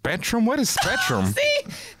on Spectrum? What is Spectrum? See?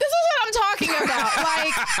 This is what I'm talking about.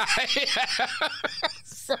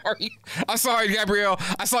 Sorry. I'm sorry, Gabrielle.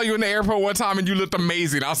 I saw you in the airport one time and you looked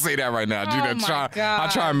amazing. I'll say that right now. I'll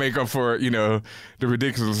try and make up for, the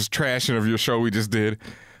ridiculous trashing of your show we just did.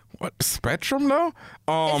 What, Spectrum, though?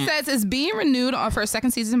 It says it's being renewed for a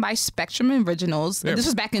second season by Spectrum Originals. Yeah. This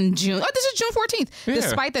was back in June. Oh, this is June 14th. Yeah.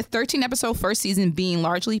 Despite the 13-episode first season being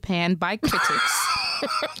largely panned by critics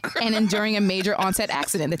and enduring a major on-set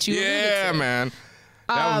accident that you alluded to. Yeah, man.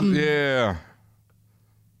 Yeah.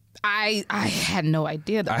 I had no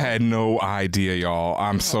idea, though. I had no idea, y'all.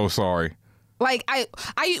 I'm so sorry. Like, we're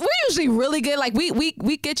usually really good. Like,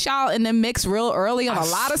 we get y'all in the mix real early on a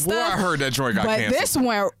lot of stuff. I heard that joint got canceled. But this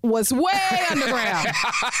one was way underground.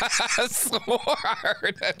 I swore I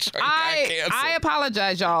heard that joint got canceled. I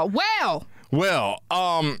apologize, y'all. Well,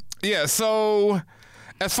 yeah, so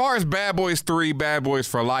as far as Bad Boys 3, Bad Boys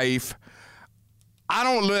for Life,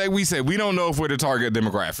 like we said, we don't know if we're the target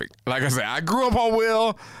demographic. Like I said, I grew up on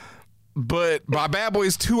Will. But by Bad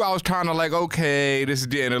Boys 2, I was kind of like, okay, this is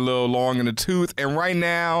getting a little long in the tooth. And right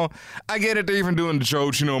now, I get it. They're even doing the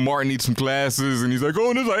jokes. Martin needs some glasses. And he's like,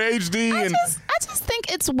 oh, this is like HD. I just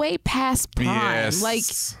think it's way past prime. Yes. Like,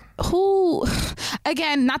 who,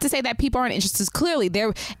 again, not to say that people aren't interested, clearly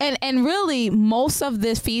there, and really most of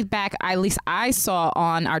this feedback, at least I saw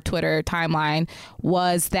on our Twitter timeline,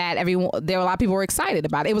 was that there were a lot of people who were excited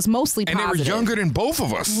about it. It was mostly positive. And they were younger than both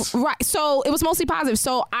of us. Right. So it was mostly positive.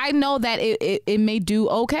 So I know that it may do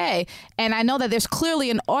okay. And I know that there's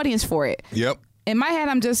clearly an audience for it. Yep. In my head,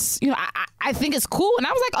 I'm just, I think it's cool. And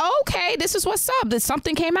I was like, oh, okay, this is what's up.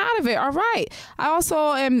 Something came out of it. All right. I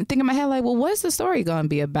also am thinking in my head, like, well, what's the story going to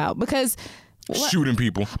be about? Because shooting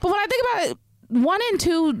people. But when I think about it, 1 and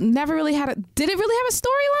 2 never really did it really have a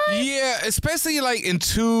storyline? Yeah, especially like in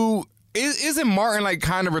 2. Isn't Martin like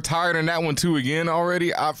kind of retired in that one too again already?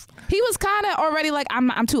 He was kind of already like,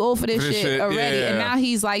 I'm too old for this shit already. Yeah. And now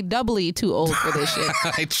he's like doubly too old for this shit.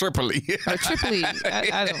 Like triply. Or triply.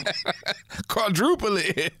 I don't.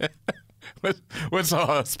 Quadruply. What's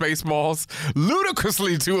Spaceballs?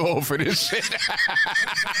 Ludicrously too old for this shit.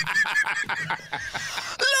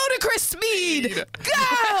 Ludicrous speed.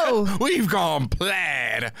 Go! We've gone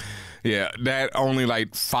plaid. Yeah, that only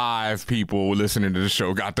like 5 people listening to the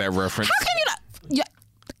show got that reference. How can you not? Yeah.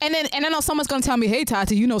 And then I know someone's gonna tell me, "Hey,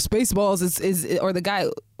 Tati, Spaceballs is or the guy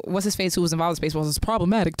what's his face who was involved in Spaceballs is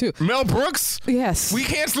problematic too. Mel Brooks? Yes. We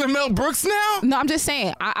canceling Mel Brooks now? No, I'm just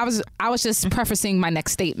saying. I was just prefacing my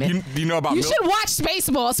next statement. You know about You should watch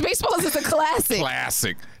Spaceballs. Spaceballs is a classic.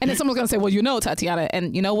 Classic. And then someone's gonna say, "Well, you know, Tatiana,"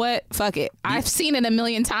 and you know what? Fuck it. I've seen it a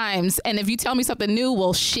million times, and if you tell me something new,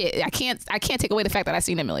 well, shit, I can't take away the fact that I've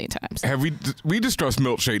seen it a million times. Have we discussed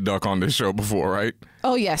Milkshake Duck on this show before, right?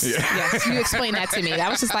 Oh yes, yes. You explained that to me. I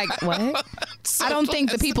was just like, what? I don't think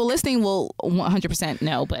the people listening will 100%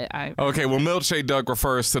 know, but I. Okay, well, Milkshake Duck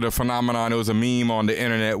refers to the phenomenon. It was a meme on the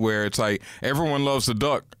internet where it's like everyone loves the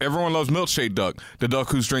duck. Everyone loves Milkshake Duck, the duck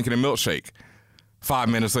who's drinking a milkshake. 5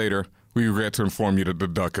 minutes later, we regret to inform you that the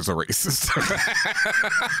duck is a racist.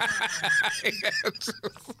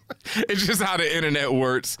 It's just how the internet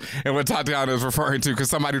works and what Tatiana is referring to, because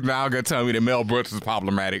somebody's now going to tell me that Mel Brooks is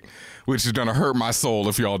problematic, which is going to hurt my soul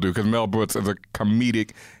if y'all do, because Mel Brooks is a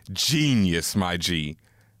comedic genius, my G.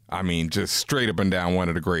 I mean, just straight up and down one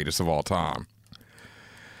of the greatest of all time.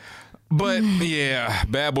 But, yeah,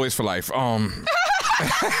 Bad Boys for Life.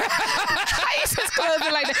 Just close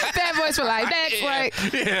it like that. Bad Boys for Life. That's like.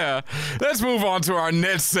 Yeah. Let's move on to our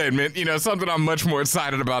next segment. You know, something I'm much more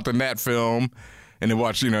excited about than that film. And then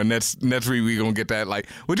watch, you know, next week we going to get that, like,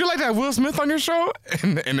 would you like to have Will Smith on your show?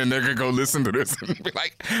 And then they're going to go listen to this and be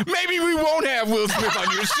like, maybe we won't have Will Smith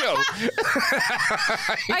on your show.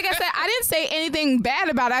 Like I said, I didn't say anything bad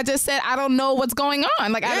about it. I just said I don't know what's going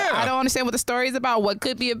on. Like, I don't understand what the story is about, what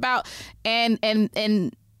could be about. And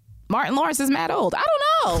Martin Lawrence is mad old. I don't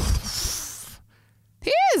know.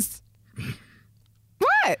 He is.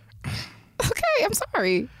 What? Okay, I'm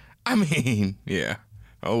sorry. I mean, yeah.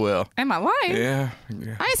 Oh, well. Am I lying? Yeah.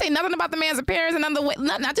 I ain't say nothing about the man's appearance and nothing.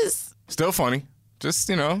 Nothing. I just. Still funny. Just,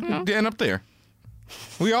 you know, getting up there.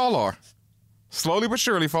 We all are. Slowly but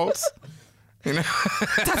surely, folks. You know?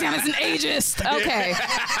 Tatiana's an ageist. Okay.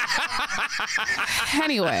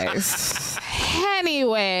 Anyways.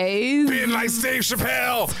 Being like Dave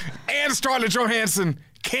Chapelle and Scarlett Johansson.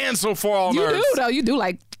 Cancel For All Nerds. You do, though. You do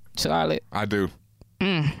like Charlotte. I do.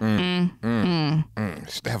 That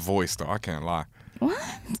voice, though. I can't lie. What?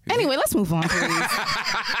 Anyway, let's move on, please.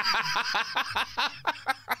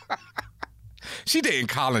 She dating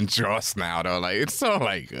Colin Jost now, though. Like, it's so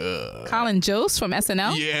like, Colin Jost from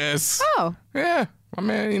SNL? Yes. Oh. Yeah. I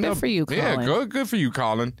mean, you know. Good for you, Colin. Yeah, good for you,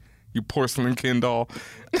 Colin. You porcelain Ken doll.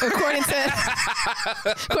 According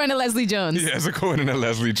to Leslie Jones. Yes, according to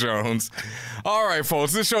Leslie Jones. All right,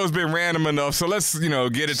 folks, this show's been random enough, so let's, you know,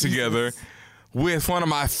 get it together with one of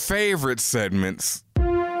my favorite segments. The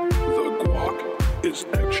guac is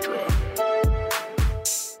extra.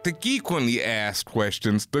 The Geekquently Asked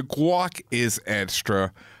Questions. The guac is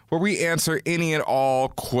extra, where we answer any and all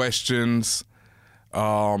questions,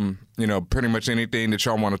 you know, pretty much anything that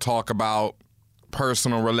y'all want to talk about.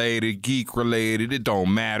 Personal related, geek related, it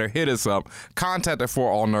don't matter. Hit us up. Contact at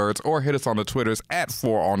For All Nerds or hit us on the Twitters at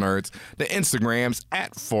For All Nerds, the Instagrams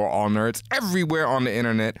at For All Nerds, everywhere on the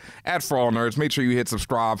internet at For All Nerds. Make sure you hit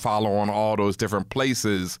subscribe, follow on all those different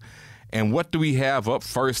places. And what do we have up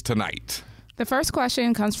first tonight? The first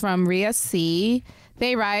question comes from Rhea C.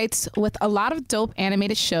 They write, with a lot of dope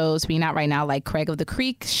animated shows being out right now like Craig of the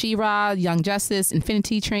Creek, She-Ra, Young Justice,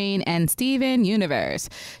 Infinity Train, and Steven Universe,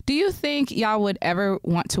 do you think y'all would ever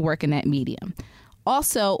want to work in that medium?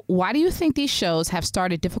 Also, why do you think these shows have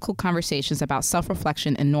started difficult conversations about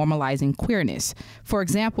self-reflection and normalizing queerness? For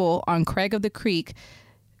example, on Craig of the Creek,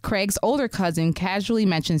 Craig's older cousin casually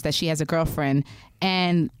mentions that she has a girlfriend,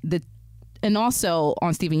 and also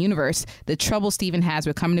on Steven Universe, the trouble Steven has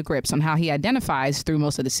with coming to grips on how he identifies through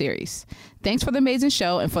most of the series. Thanks for the amazing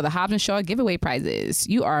show and for the Hobbs and Shaw giveaway prizes.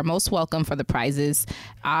 You are most welcome for the prizes.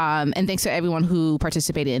 And thanks to everyone who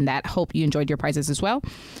participated in that. Hope you enjoyed your prizes as well.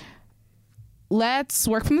 Let's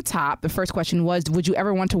work from the top. The first question was, would you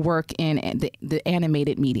ever want to work in the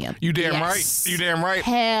animated medium? You damn Yes. right. You damn right.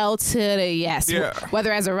 Hell to the yes. Yeah.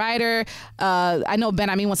 Whether as a writer, I know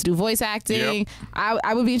Benhameen wants to do voice acting. Yep.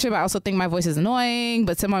 I would be interested, but I also think my voice is annoying.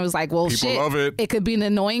 But someone was like, well, People shit. love it. It could be an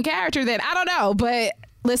annoying character then. I don't know. But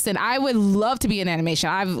listen, I would love to be in animation.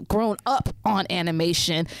 I've grown up on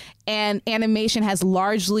animation, and animation has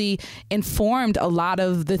largely informed a lot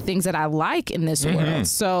of the things that I like in this world.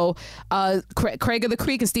 So Craig of the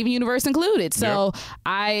Creek and Steven Universe included. So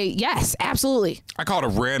yes, absolutely. I caught a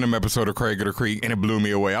random episode of Craig of the Creek and it blew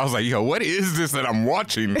me away. I was like, yo, what is this that I'm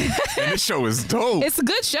watching? And this show is dope. It's a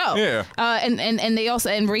good show. Yeah. And they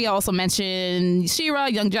also, and Rhea also mentioned She-Ra,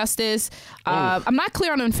 Young Justice. I'm not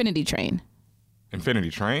clear on Infinity Train. Infinity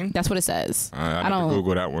Train? That's what it says. I don't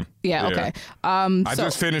Google that one. Yeah, okay. I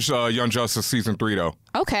just finished Young Justice season 3 though.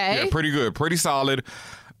 Okay. Yeah, pretty good, pretty solid.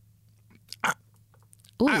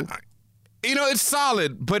 You know, it's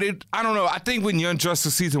solid, but I don't know. I think when Young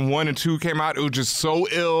Justice season 1 and 2 came out, it was just so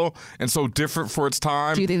ill and so different for its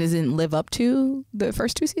time. Do you think this didn't live up to the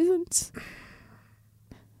first 2 seasons?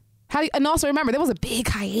 And also remember, there was a big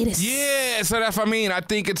hiatus. Yeah, so that's what I mean. I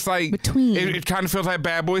think it's like between. It kind of feels like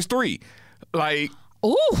Bad Boys 3. Like,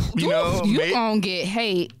 ooh, you know, you gonna get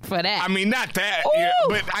hate for that. I mean, not that,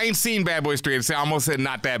 but I ain't seen Bad Boys 3. I almost said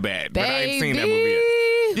not that bad, but I ain't seen that movie yet.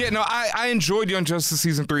 Yeah, no, I enjoyed Young Justice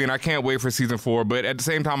season 3, and I can't wait for season 4. But at the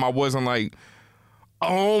same time, I wasn't like,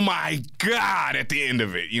 oh my God, at the end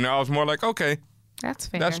of it. You know, I was more like, okay. That's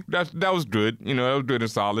fair. That was good. You know, that was good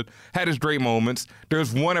and solid. Had its great moments. There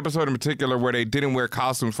was one episode in particular where they didn't wear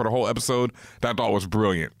costumes for the whole episode that I thought was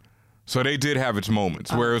brilliant. So they did have its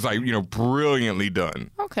moments where it was like, you know, brilliantly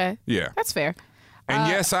done. Okay. Yeah. That's fair. And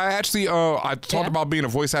yes, I actually, I talked about being a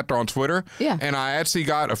voice actor on Twitter. Yeah. And I actually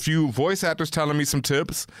got a few voice actors telling me some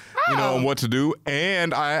tips, you know, on what to do.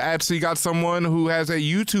 And I actually got someone who has a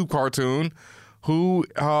YouTube cartoon who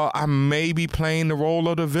I may be playing the role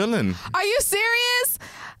of the villain. Are you serious?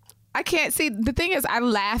 I can't see. The thing is, I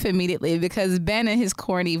laugh immediately because Ben and his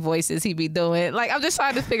corny voices he be doing. Like, I'm just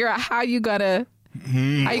trying to figure out how you gonna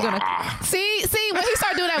see when he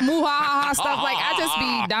start doing that moo ha ha stuff. Like, I just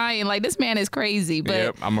be dying. Like, this man is crazy. But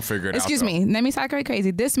yep, I'm gonna figure it out. Excuse me. Let me sound crazy.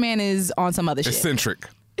 This man is on some other shit. Eccentric.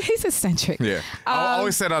 He's eccentric. Yeah. I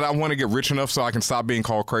always said that I want to get rich enough so I can stop being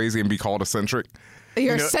called crazy and be called eccentric.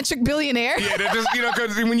 You're an eccentric billionaire. Yeah, that just, you know,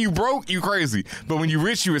 because when you broke, you crazy, but when you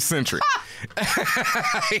rich, you eccentric.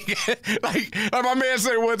 like my man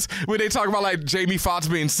said once when they talk about like Jamie Foxx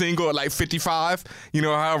being single at like 55, you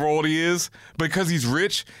know, however old he is, because he's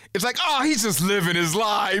rich, it's like, oh, he's just living his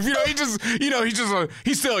life. You know,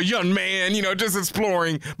 he's still a young man, you know, just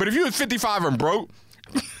exploring. But if you was 55 and broke,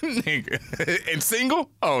 and single?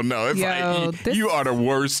 Oh no, it's like you are the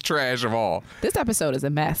worst trash of all. This episode is a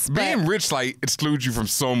mess. Being rich like excludes you from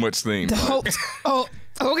so much things.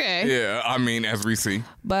 Okay. Yeah, I mean, as we see.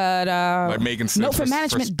 But like making sense. No, for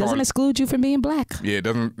management doesn't exclude you from being black. Yeah, it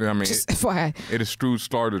doesn't. I mean, just FYI. It excludes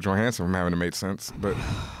Scarlett Johansson from having to make sense, but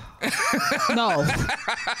no,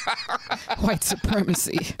 white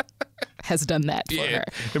supremacy has done that for her.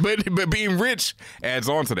 But being rich adds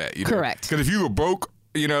on to that. You know? Correct. Because if you were broke,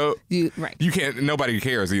 you know, you can't. Nobody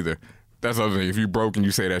cares either. That's the other thing. If you broke and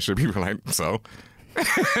you say that shit, people are like, so.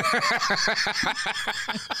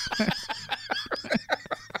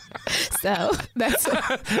 So that's.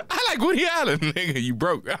 I like Woody Allen, nigga. You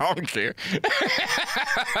broke. I don't care.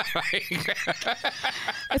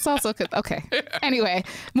 It's also okay. Anyway,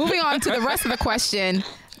 moving on to the rest of the question.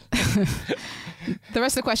 The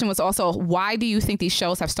rest of the question was also, why do you think these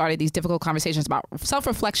shows have started these difficult conversations about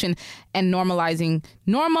self-reflection and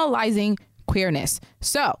normalizing queerness?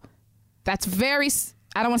 So that's very,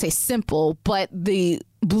 I don't want to say simple, but the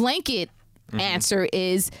blanket answer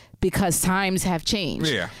is because times have changed.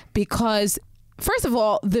 Yeah. Because first of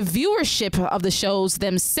all, the viewership of the shows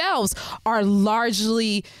themselves are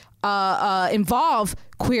largely involve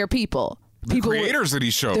queer people. The creators of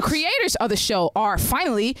these shows. The creators of the show are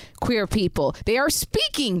finally queer people. They are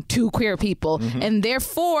speaking to queer people, and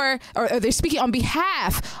therefore, or they're speaking on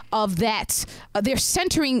behalf of that. They're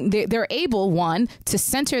centering. They're able, to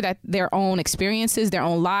center that their own experiences, their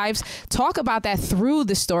own lives, talk about that through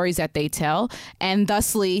the stories that they tell, and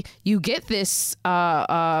thusly you get this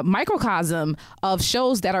microcosm of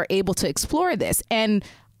shows that are able to explore this. And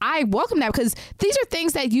I welcome that because these are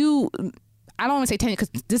things that I don't want to say 10 because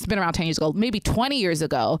this has been around 10 years ago, maybe 20 years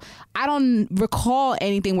ago. I don't recall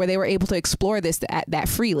anything where they were able to explore this that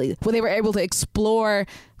freely, where they were able to explore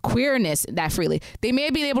queerness that freely. They may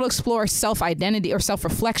have been able to explore self-identity or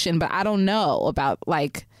self-reflection, but I don't know about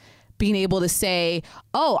like being able to say,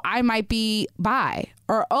 oh, I might be bi,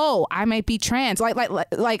 or oh, I might be trans. Like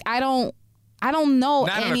I don't know.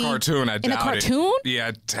 Not in a cartoon. I doubt it. In a cartoon? Yeah,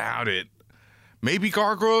 I doubt it. Maybe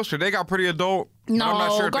Gargoyles. Sure, they got pretty adult. No, I'm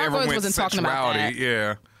not sure if they ever Gargoyles went wasn't talking sexuality. about that.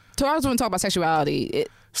 Yeah. Gargoyles wouldn't talk about sexuality.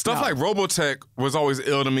 Stuff like Robotech was always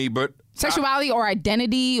ill to me, but sexuality or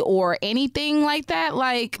identity or anything like that,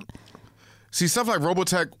 like. See, stuff like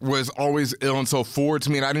Robotech was always ill and so forward to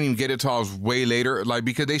me, and I didn't even get it till I was way later. Like,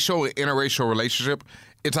 because they show an interracial relationship.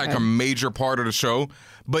 It's like a major part of the show,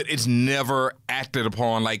 but it's never acted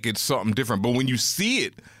upon like it's something different. But when you see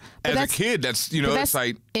it as a kid, that's, you know, it's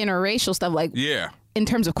like interracial stuff, like, yeah. In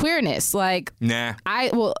terms of queerness, like, nah.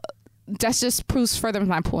 That just proves further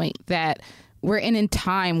my point that we're in a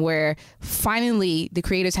time where finally the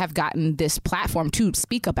creators have gotten this platform to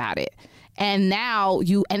speak about it. And now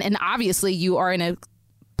and obviously you are in a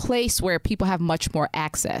place where people have much more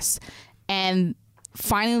access. And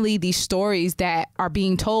finally these stories that are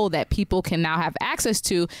being told that people can now have access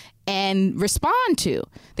to and respond to.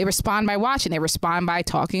 They respond by watching, they respond by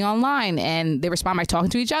talking online, and they respond by talking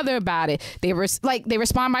to each other about it. They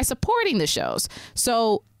respond by supporting the shows.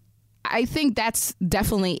 So I think that's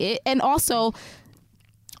definitely it. And also,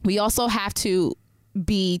 we also have to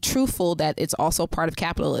be truthful that it's also part of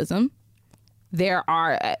capitalism. There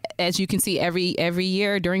are, as you can see every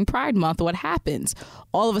year during Pride Month, what happens?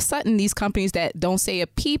 All of a sudden, these companies that don't say a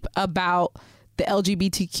peep about the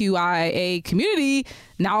LGBTQIA community,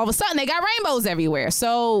 now all of a sudden they got rainbows everywhere.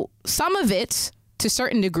 So some of it, to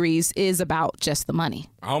certain degrees, is about just the money.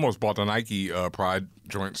 I almost bought the Nike Pride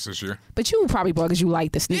joints this year. But you probably bought because you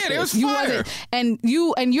like the sneakers. Yeah, it was you fire. And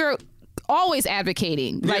you're always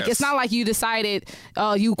advocating. Like, it's not like you decided,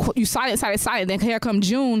 you decided, then here come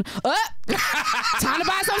June, time to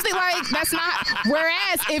buy something. Like, that's not.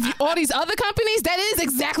 Whereas if all these other companies, that is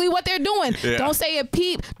exactly what they're doing. Yeah. Don't say a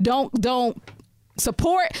peep, don't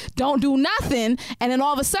support, don't do nothing, and then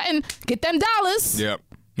all of a sudden get them dollars. Yep.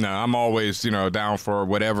 No, I'm always, down for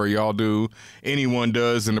whatever y'all do, anyone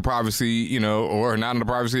does in the privacy, or not in the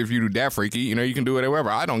privacy. If you do that freaky, you can do it wherever.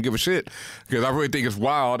 I don't give a shit because I really think it's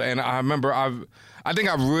wild. And I remember I think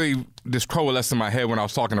I really just coalesced in my head when I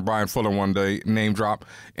was talking to Brian Fuller one day, name drop,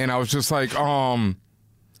 and I was just like,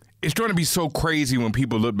 it's going to be so crazy when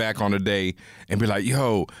people look back on the day and be like,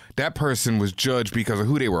 yo, that person was judged because of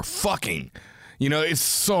who they were fucking. It's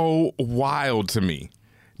so wild to me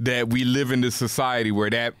that we live in this society where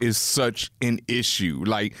that is such an issue.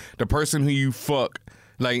 Like, the person who you fuck,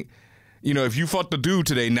 like, if you fuck the dude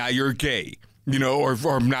today, now you're gay,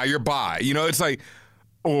 or now you're bi. It's like,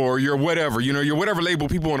 or you're whatever, you're whatever label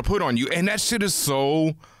people want to put on you. And that shit is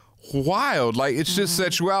so wild. Like, it's just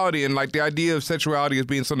sexuality. And, like, the idea of sexuality as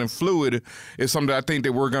being something fluid is something I think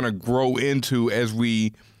that we're going to grow into as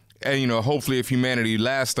we, and, hopefully if humanity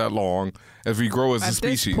lasts that long, as we grow as a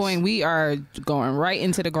species. At this point, we are going right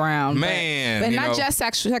into the ground. Man. But not just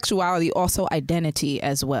sexuality, also identity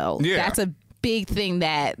as well. Yeah. That's a big thing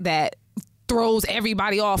that throws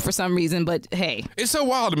everybody off for some reason, but hey. It's so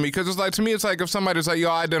wild to me because to me, it's like if somebody's like, yo,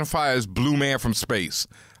 I identify as Blue Man from Space.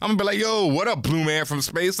 I'm going to be like, yo, what up, Blue Man from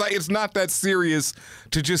Space? Like, it's not that serious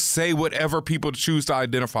to just say whatever people choose to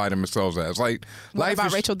identify themselves as. Like, what life about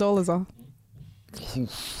is... Rachel Dolezal?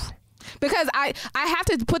 Because I have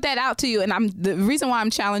to put that out to you, and the reason why I'm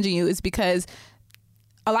challenging you is because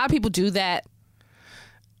a lot of people do that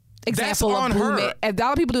example That's on of blue her. man. A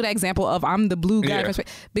lot of people do that example of I'm the blue guy, Yeah.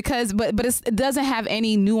 because it doesn't have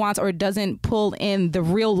any nuance or it doesn't pull in the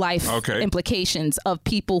real life implications of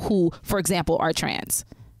people who, for example, are trans.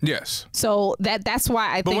 Yes. So that's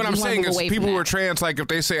why I But think what I'm we wanna saying move is away people from who that. are trans, like if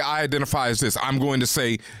they say I identify as this, I'm going to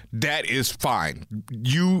say that is fine.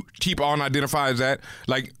 You keep on identifying as that.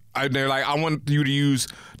 Like, they're like, I want you to use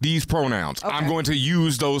these pronouns. Okay. I'm going to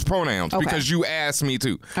use those pronouns Okay. because you asked me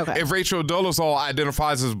to. Okay. If Rachel Dolezal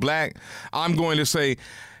identifies as black, I'm going to say,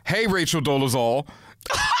 hey, Rachel Dolezal.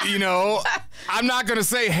 I'm not going to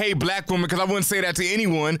say, hey, black woman, because I wouldn't say that to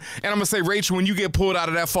anyone. And I'm going to say, Rachel, when you get pulled out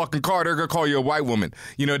of that fucking car, they're going to call you a white woman.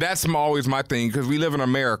 That's always my thing because we live in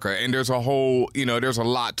America and there's a whole, there's a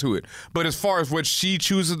lot to it. But as far as what she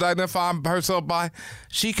chooses to identify herself by,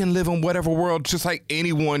 she can live in whatever world just like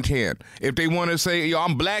anyone can. If they want to say, yo,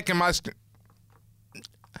 I'm black and the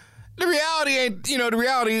reality ain't, the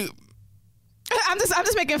reality... I'm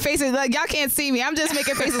just making faces. Like, y'all can't see me. I'm just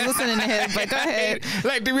making faces listening to him. But go ahead.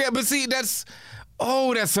 But see,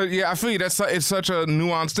 I feel you. It's such a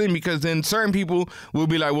nuanced thing because then certain people will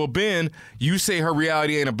be like, well, Ben, you say her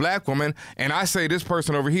reality ain't a black woman, and I say this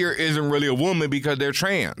person over here isn't really a woman because they're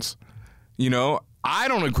trans. I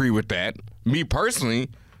don't agree with that, me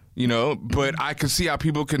personally. But I can see how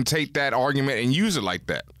people can take that argument and use it like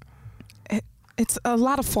that. It's a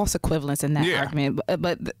lot of false equivalence in that argument.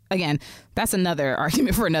 But again, that's another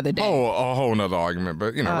argument for another day. Oh, a whole nother argument.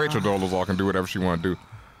 But, Rachel Dolezal can do whatever she want to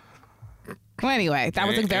do. Well, anyway, that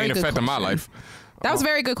was a very ain't good affecting question. my life. That was a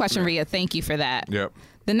very good question, Rhea. Thank you for that. Yep.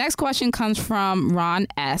 The next question comes from Ron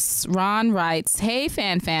S. Ron writes, hey,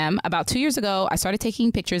 fam. About 2 years ago, I started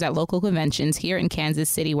taking pictures at local conventions here in Kansas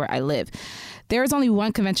City where I live. There is only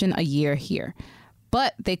one convention a year here.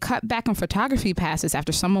 But they cut back on photography passes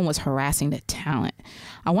after someone was harassing the talent.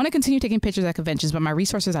 I want to continue taking pictures at conventions, but my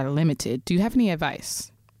resources are limited. Do you have any advice?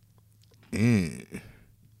 Here's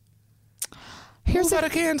out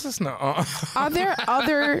of Kansas now. Are there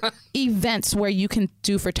other events where you can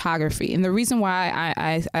do photography? And the reason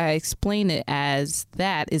why I explain it as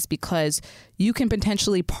that is because you can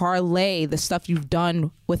potentially parlay the stuff you've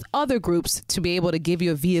done with other groups to be able to give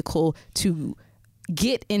you a vehicle to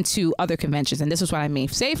get into other conventions. And this is what I mean.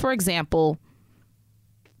 Say, for example,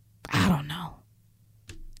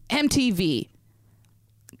 MTV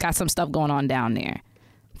got some stuff going on down there.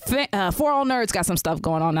 For All Nerds got some stuff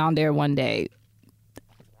going on down there one day.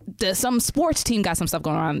 Some sports team got some stuff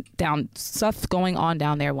going on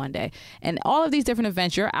down there one day. And all of these different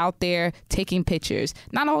events, you're out there taking pictures.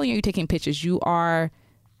 Not only are you taking pictures, you are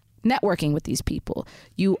networking with these people.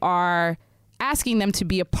 You are asking them to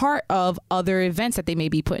be a part of other events that they may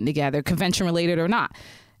be putting together, convention related or not.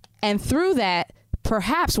 And through that,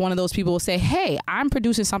 perhaps one of those people will say, hey, I'm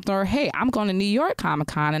producing something, or hey, I'm going to New York Comic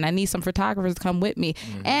Con and I need some photographers to come with me,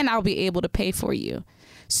 and I'll be able to pay for you.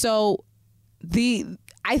 So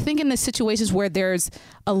I think in the situations where there's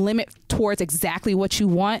a limit towards exactly what you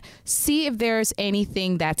want, see if there's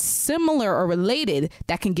anything that's similar or related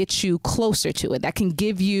that can get you closer to it, that can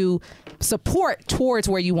give you support towards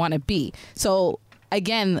where you want to be. So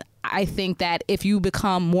again, I think that if you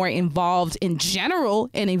become more involved in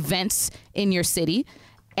general in events in your city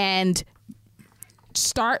and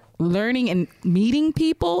start learning and meeting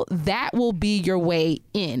people, that will be your way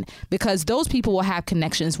in, because those people will have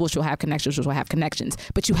connections, which will have connections,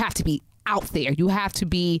 but you have to be out there. You have to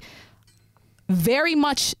be very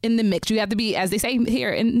much in the mix. You have to be, as they say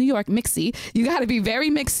here in New York, mixy. You got to be very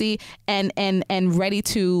mixy and ready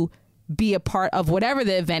to be a part of whatever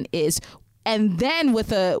the event is. And then with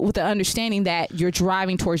the understanding that you're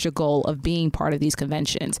driving towards your goal of being part of these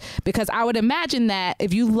conventions. Because I would imagine that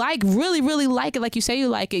if you really, really like it, like you say you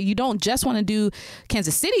like it, you don't just want to do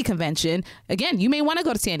Kansas City convention. Again, you may want to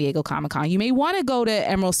go to San Diego Comic-Con. You may want to go to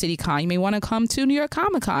Emerald City Con. You may want to come to New York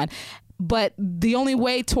Comic-Con. But the only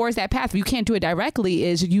way towards that path, if you can't do it directly,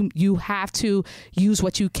 is you have to use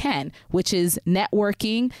what you can, which is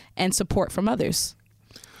networking and support from others.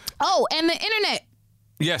 Oh, and the internet.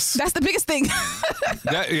 Yes. That's the biggest thing.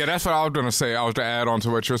 That's what I was going to say. I was to add on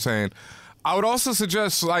to what you're saying. I would also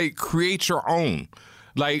suggest, create your own.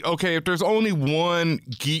 Okay, if there's only one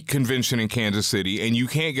geek convention in Kansas City and you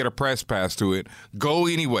can't get a press pass to it, go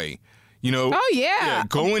anyway. Oh, yeah.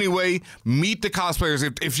 Go anyway. Meet the cosplayers.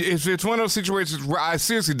 If it's one of those situations where I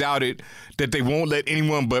seriously doubt it that they won't let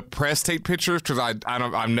anyone but press take pictures, because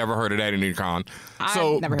I've never heard of that in any con.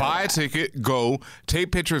 So buy a ticket, go,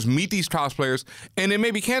 take pictures, meet these cosplayers, and then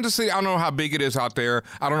maybe Kansas City. I don't know how big it is out there.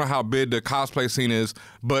 I don't know how big the cosplay scene is,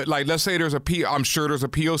 but let's say I'm sure there's a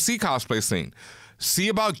POC cosplay scene. See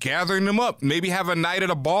about gathering them up. Maybe have a night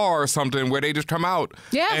at a bar or something where they just come out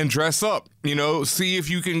and dress up. See if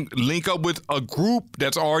you can link up with a group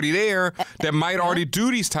that's already there that might already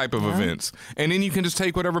do these type of events. And then you can just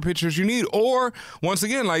take whatever pictures you need. Or, once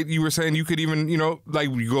again, like you were saying, you could even, you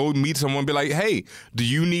go meet someone and be like, hey, do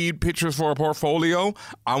you need pictures for a portfolio?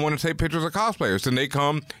 I want to take pictures of cosplayers. Then they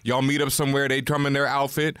come, y'all meet up somewhere, they come in their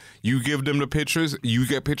outfit, you give them the pictures, you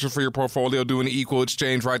get pictures for your portfolio, do an equal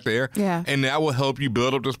exchange right there. Yeah. And that will help you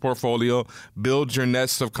build up this portfolio, build your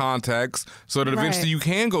nest of contacts so that eventually you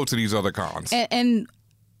can go to these other cons. And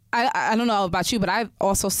I don't know about you, but I've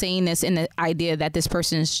also seen this in the idea that this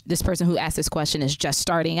person who asked this question is just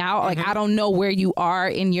starting out. Like, I don't know where you are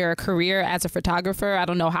in your career as a photographer. I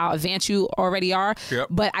don't know how advanced you already are,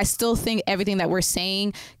 but I still think everything that we're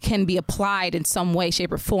saying can be applied in some way,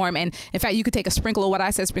 shape, or form. And in fact, you could take a sprinkle of what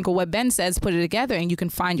I said, sprinkle what Ben says, put it together, and you can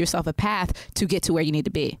find yourself a path to get to where you need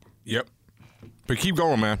to be. Yep. But keep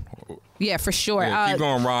going, man. Yeah, for sure. Yeah, keep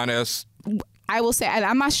going, Ron S. I will say,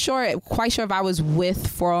 I'm not quite sure if I was with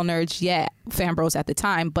For All Nerds yet, Fanbros at the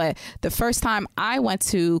time, but the first time I went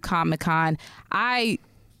to Comic-Con, I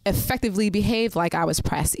effectively behaved like I was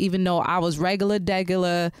press, even though I was regular,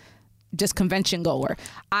 just convention goer.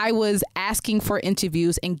 I was asking for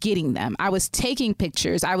interviews and getting them. I was taking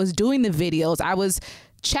pictures. I was doing the videos. I was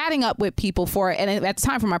chatting up with people and at the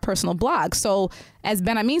time for my personal blog. So as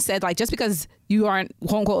Benhameen said, just because you aren't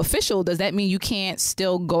quote unquote official, does that mean you can't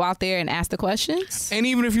still go out there and ask the questions? And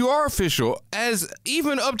even if you are official,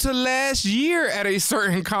 even up to last year at a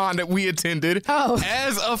certain con that we attended,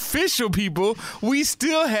 as official people, we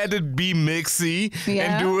still had to be mixy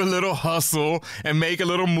and do a little hustle and make a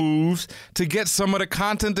little moves to get some of the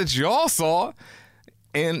content that y'all saw,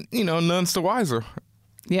 and none's the wiser.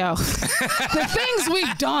 Yo, the things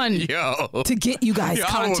we've done to get you guys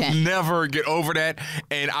content. I will never get over that.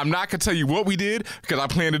 And I'm not going to tell you what we did, because I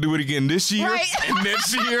plan to do it again this year and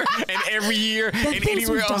next year and every year and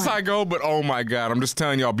anywhere else I go. But oh my God, I'm just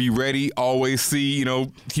telling y'all, be ready. Always see,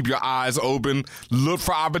 keep your eyes open. Look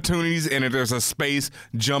for opportunities. And if there's a space,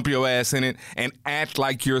 jump your ass in it and act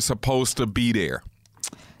like you're supposed to be there.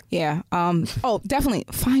 Yeah. Definitely.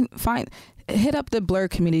 Fine. Hit up the Blur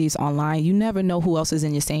communities online. You never know who else is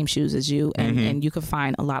in your same shoes as you, and you can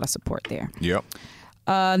find a lot of support there. Yep.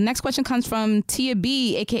 Next question comes from Tia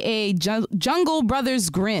B, a.k.a. Jungle Brothers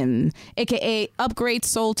Grimm, a.k.a. Upgrade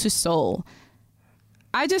Soul to Soul.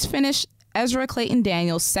 I just finished Ezra Clayton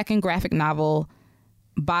Daniels' second graphic novel,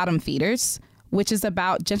 Bottom Feeders, which is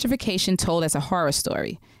about gentrification told as a horror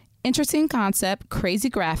story. Interesting concept, crazy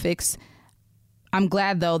graphics. I'm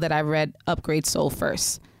glad, though, that I read Upgrade Soul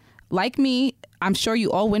first. Like me, I'm sure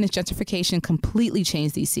you all witnessed gentrification completely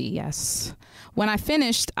changed DC, yes. When I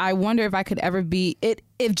finished, I wonder if if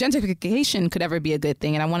gentrification could ever be a good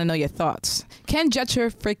thing, and I want to know your thoughts. Can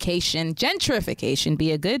gentrification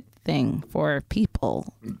be a good thing for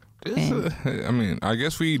people? I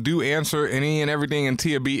guess we do answer any and everything, and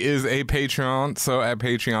Tia B is a Patreon, so at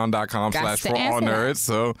patreon.com/forallnerds.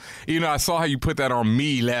 So, I saw how you put that on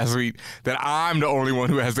me last week, that I'm the only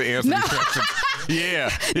one who has to answer these questions.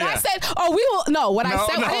 Yeah. I said,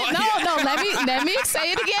 let me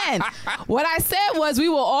say it again. What I said was we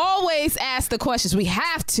will always ask the questions. We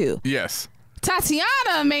have to. Yes.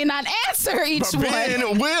 Tatiana may not answer each one.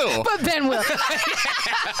 Ben will. But Ben will.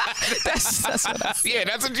 that's what I said. Yeah,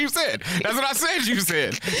 that's what you said. That's what I said you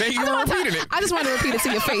said. Thank you for repeating it. I just want to repeat it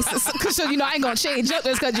to your face. Because, I ain't going to change up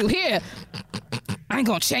just because you here. I ain't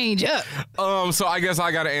going to change up. So I guess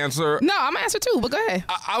I got to answer. No, I'm going to answer too, but go ahead.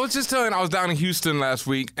 I was just telling, I was down in Houston last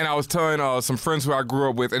week, and I was telling some friends who I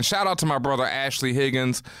grew up with, and shout out to my brother Ashley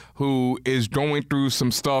Higgins, who is going through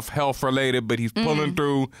some stuff health-related, but he's pulling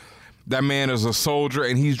through. That man is a soldier,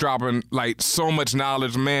 and he's dropping so much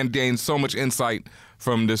knowledge. Man gained so much insight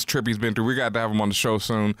from this trip he's been through. We got to have him on the show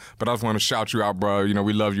soon, but I just want to shout you out, bro.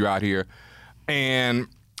 We love you out here. And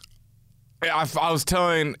I was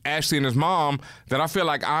telling Ashley and his mom that I feel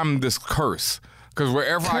like I'm this curse. Because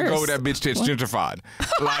wherever I go, that bitch gets gentrified.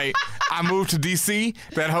 I moved to D.C.,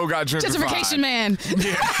 that hoe got gentrified. Gentrification man.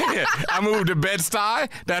 Yeah. I moved to Bed-Stuy,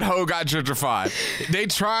 that hoe got gentrified. They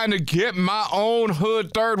trying to get my own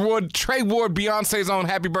hood, Third Ward, Trey Ward, Beyonce's own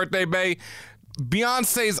Happy Birthday Bae,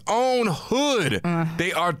 Beyonce's own hood.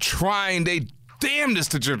 They are trying, they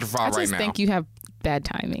damnedest to gentrify right now. I just think you have bad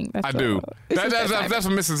timing. I do. That's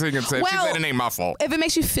what Mrs. Higgins said. She said it ain't my fault. If it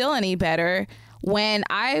makes you feel any better, when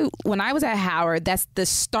I was at Howard, that's the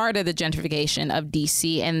start of the gentrification of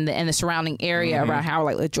DC and the surrounding area around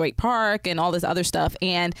Howard, like LaJoy Park and all this other stuff.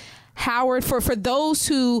 And Howard, for those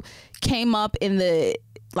who came up in the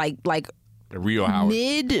the real Howard.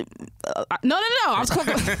 No. I was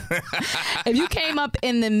if you came up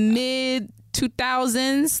in the mid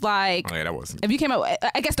 2000s, that wasn't. If you came up,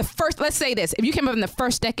 I guess let's say this, if you came up in the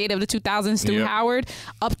first decade of the 2000s through Howard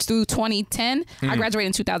up through 2010, I graduated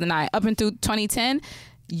in 2009, up and through 2010,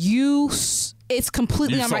 it's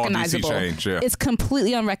completely unrecognizable. Change, yeah. It's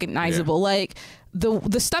completely unrecognizable. Yeah.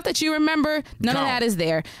 The stuff that you remember, none of that is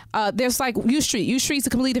there. There's U Street. U Street's a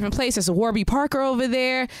completely different place. There's a Warby Parker over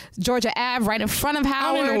there, Georgia Ave right in front of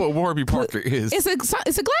Howard. I don't know what Warby Parker is. It's a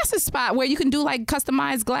glasses spot where you can do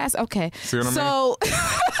customized glass. Okay. See what I mean?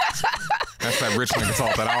 That's that rich nigga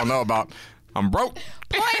talk that I don't know about. I'm broke.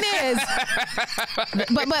 Point is,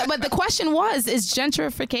 but the question was, is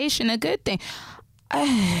gentrification a good thing?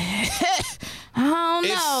 I don't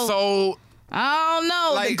know. I don't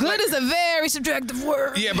know. The good is a very subjective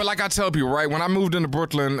word. Yeah, but I tell people, right, when I moved into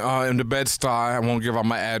Brooklyn, into Bed-Stuy, I won't give out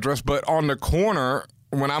my address, but on the corner,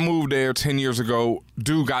 when I moved there 10 years ago,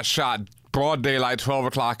 dude got shot broad daylight, 12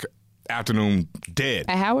 o'clock afternoon, dead.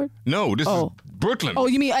 At Howard? No, this is Brooklyn. Oh,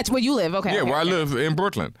 you mean that's where you live? Okay. Yeah, okay, where I live in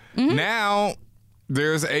Brooklyn. Mm-hmm. Now,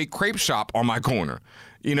 there's a crepe shop on my corner.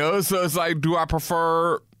 So it's do I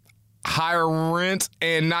prefer higher rent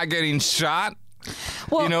and not getting shot?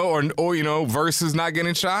 Well, versus not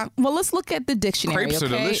getting shot. Well, let's look at the dictionary. Crepes are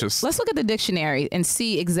delicious. Let's look at the dictionary and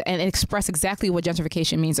see and express exactly what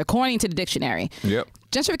gentrification means according to the dictionary. Yep.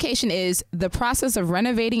 Gentrification is the process of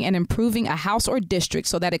renovating and improving a house or district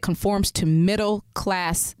so that it conforms to middle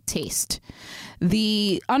class taste.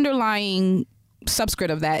 The underlying subscript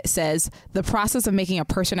of that says the process of making a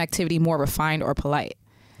person or activity more refined or polite.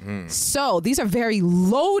 So these are very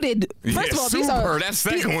loaded. First of all, these are. That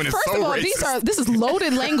second one is first so of all, racist. this is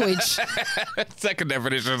loaded language. Second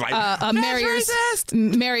definition is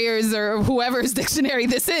Merriers or whoever's dictionary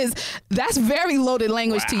this is. That's very loaded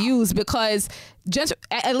language to use because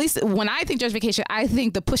at least when I think gentrification, I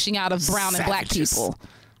think the pushing out of brown and black people.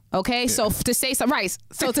 Okay, so to say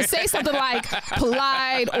something like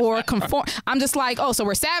polite or conform, I'm just so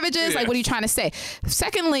we're savages. What are you trying to say?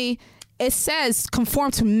 Secondly, it says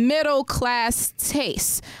conform to middle class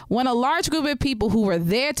tastes. When a large group of people who were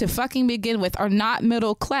there to fucking begin with are not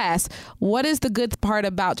middle class, what is the good part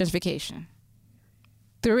about gentrification?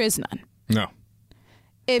 There is none. No.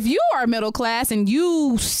 if you are middle class and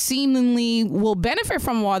you seemingly will benefit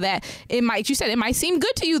from all that, it might seem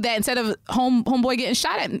good to you that instead of homeboy getting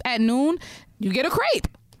shot at noon, you get a crepe.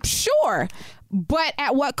 Sure. But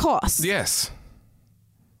at what cost? Yes.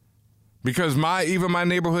 Because even my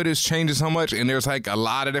neighborhood is changing so much, and there's like a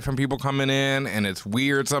lot of different people coming in, and it's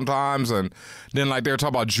weird sometimes. And then like they were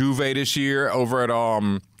talking about Juve this year over at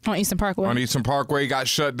on Eastern Parkway. On Eastern Parkway got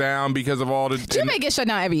shut down because of all the Juve gets shut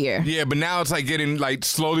down every year. Yeah, but now it's like getting like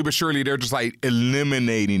slowly but surely they're just like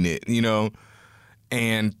eliminating it,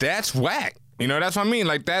 and that's whack. That's what I mean.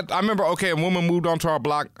 Like that. I remember. Okay, a woman moved onto our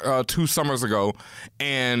block 2 summers ago,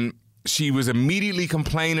 and she was immediately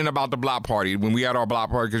complaining about the block party when we had our block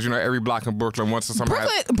party because every block in Brooklyn once a summer.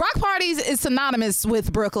 Block parties is synonymous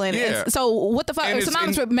with Brooklyn. Yeah. So what the fuck? It's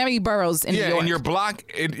synonymous with many boroughs in New York. Yeah, and your block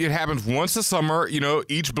it happens once a summer.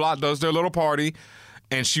 Each block does their little party,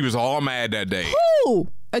 and she was all mad that day. Who?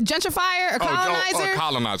 A gentrifier? A colonizer? A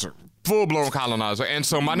colonizer. Full-blown colonizer. And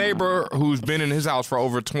so my neighbor, who's been in his house for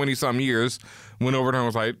over 20-some years, went over there and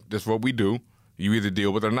was like, this is what we do. You either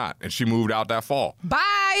deal with it or not. And she moved out that fall.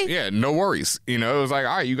 Bye. Yeah, no worries. It was like,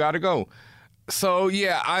 all right, you got to go. So,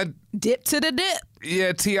 yeah, I... Dip to the dip.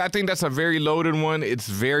 Yeah, T, I think that's a very loaded one. It's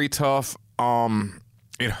very tough.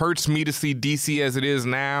 It hurts me to see DC as it is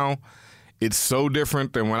now. It's so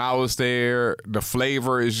different than when I was there. The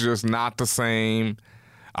flavor is just not the same.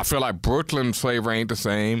 I feel like Brooklyn's flavor ain't the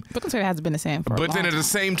same. Brooklyn's flavor hasn't been the same for a long But then at the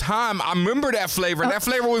same time, I remember that flavor. That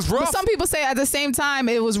flavor was rough. But some people say at the same time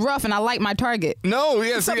it was rough and I like my Target. No,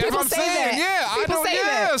 yeah, some see, that's people what I'm say saying. that. Yeah, People say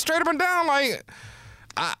that. straight up and down. Like,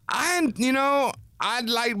 I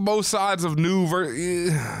like both sides of new.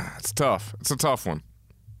 It's tough. It's a tough one.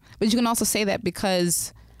 But you can also say that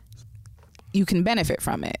because you can benefit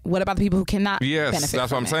from it. What about the people who cannot benefit from it? Yes,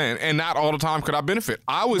 that's what I'm saying. And not all the time could I benefit.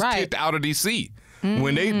 I was kicked out of D.C.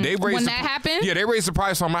 When they raised when that happened? Yeah, they raised the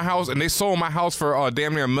price on my house, and they sold my house for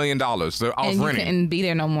damn near $1 million. I was and you renting. couldn't be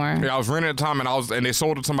there no more. Yeah, I was renting at the time, and they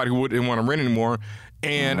sold it to somebody who didn't want to rent anymore.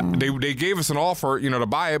 And they gave us an offer, to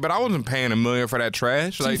buy it, but I wasn't paying $1 million for that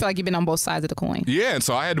trash. So you feel like you've been on both sides of the coin. Yeah, and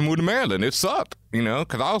so I had to move to Maryland. It sucked,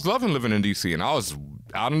 because I was loving living in D.C. and I was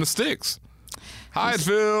out in the sticks. Hi,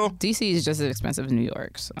 Phil. D.C. is just as expensive as New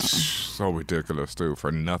York. So ridiculous, too,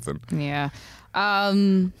 for nothing. Yeah.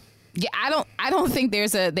 Yeah, I don't think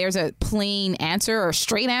there's a plain answer or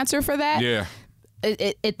straight answer for that. Yeah.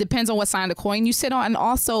 It depends on what side of the coin you sit on, and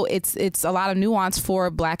also it's a lot of nuance for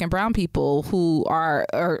Black and brown people who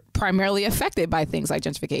are primarily affected by things like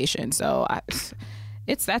gentrification. So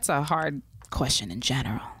that's a hard question in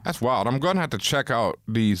general. That's wild. I'm going to have to check out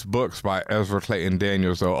these books by Ezra Clayton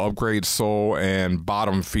Daniels, though, Upgrade Soul and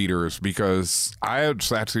Bottom Feeders, because I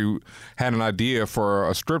actually had an idea for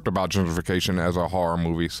a script about gentrification as a horror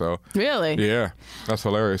movie. So really? Yeah, that's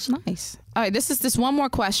hilarious. Nice. All right, this is one more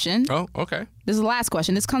question. Oh, okay. This is the last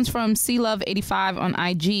question. This comes from CLove85 on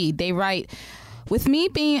IG. They write, with me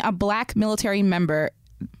being a Black military member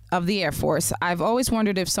of the Air Force, I've always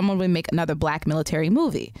wondered if someone would make another Black military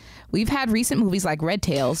movie. We've had recent movies like Red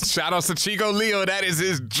Tails. Shout out to Chico Leo. That is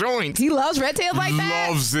his joint. He loves Red Tails like that?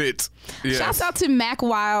 Loves it. Yes. Shouts out to Mac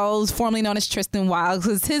Wiles, formerly known as Tristan Wiles,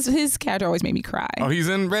 because his character always made me cry. Oh, he's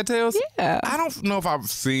in Red Tails? Yeah. I don't know if I've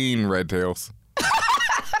seen Red Tails. After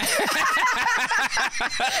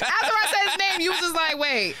I said his name, you was just like,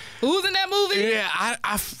 wait, who's in that movie? Yeah,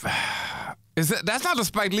 that's not the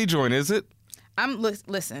Spike Lee joint, is it?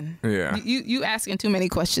 Listen. Yeah. You asking too many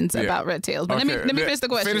questions about Red Tails. But okay. let me finish the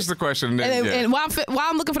question. Finish the question. And while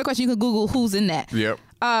I'm looking for the question, you can Google who's in that. Yep.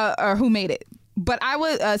 Or who made it. But I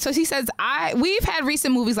would. So he says, we've had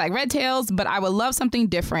recent movies like Red Tails, but I would love something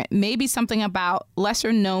different. Maybe something about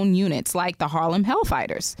lesser known units like the Harlem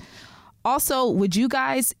Hellfighters. Also, would you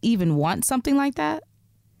guys even want something like that?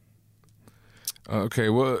 Okay,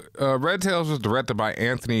 well, Red Tails was directed by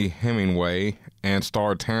Anthony Hemingway and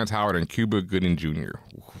starred Terrence Howard and Cuba Gooding Jr.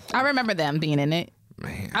 I remember them being in it.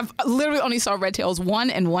 Man. I've literally only saw Red Tails one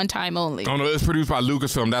time only. Oh, no, it's produced by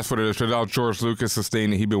Lucasfilm. That's what it is. George Lucas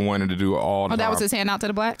sustained it. He'd been wanting to do all the time. That was his handout to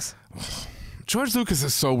the Blacks? George Lucas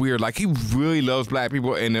is so weird. Like, he really loves Black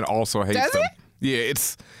people and then also hates them. He? Yeah,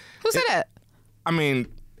 Who said that? I mean,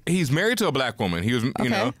 he's married to a Black woman. He was,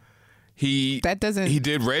 he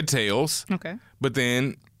did Red Tails. Okay. But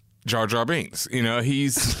then Jar Jar Binks.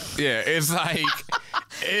 He's, yeah, it's like,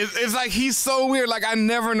 It's like he's so weird. Like I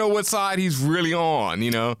never know what side he's really on.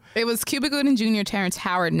 You know. It was Cuba Gooding Jr., Terrence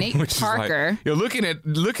Howard, Nate Parker. Like, looking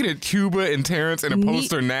at Cuba and Terrence in a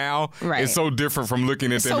poster now is so different from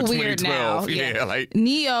looking at them in 2012. Yeah, like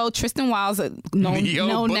Neo, Tristan Wiles,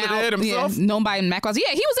 known by Mac Wiles.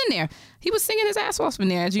 Yeah, he was in there. He was singing his ass off in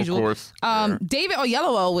there as usual. Of course. David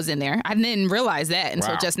Oyelowo was in there. I didn't realize that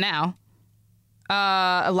until just now.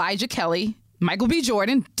 Elijah Kelly, Michael B.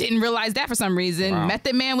 Jordan, didn't realize that for some reason. Wow.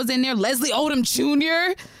 Method Man was in there. Leslie Odom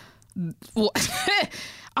Jr.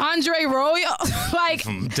 Andre Royo, like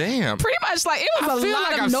damn, pretty much like it was a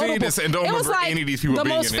lot of notable. Seen this and don't remember any of these people. The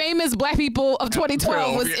being most famous black people of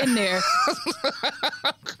 2012 was in there.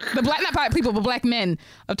 The black men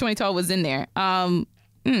of 2012 was in there.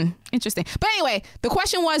 Interesting. But anyway, the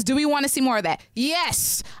question was, do we want to see more of that?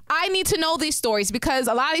 Yes. I need to know these stories because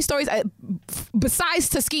a lot of these stories, besides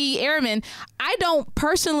Tuskegee Airmen, I don't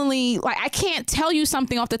personally, I can't tell you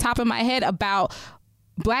something off the top of my head about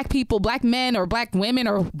black people, black men or black women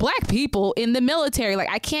or black people in the military.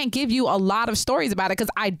 I can't give you a lot of stories about it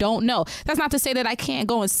because I don't know. That's not to say that I can't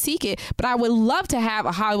go and seek it, but I would love to have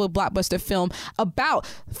a Hollywood blockbuster film about,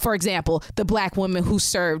 for example, the black women who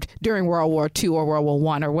served during World War II or World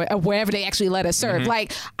War I or wherever they actually let us serve.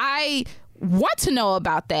 I want to know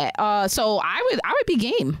about that. So I would be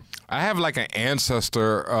game. I have an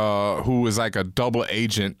ancestor who was a double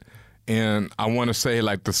agent. And I want to say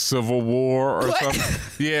the Civil War or something.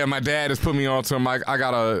 Yeah, my dad has put me on to him.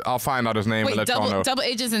 I'll find out his name and let y'all know. Double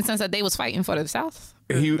agents in the sense that they was fighting for the South?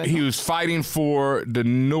 He was fighting for the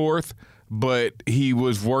North, but he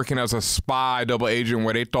was working as a spy double agent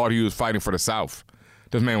where they thought he was fighting for the South.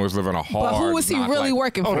 This man was living a hard. But who was he really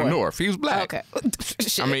working for? The North. He was black. Okay.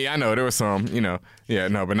 I mean, I know there was some,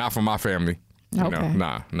 but not for my family.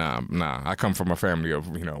 Nah. I come from a family of,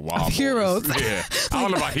 wild heroes. Yeah. I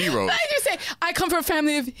don't know about heroes. I just say I come from a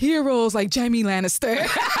family of heroes like Jaime Lannister.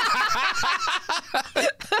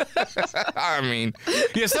 I mean,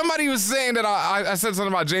 yeah, somebody was saying that I said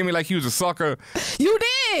something about Jamie like he was a sucker. You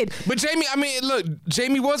did. But Jamie, look,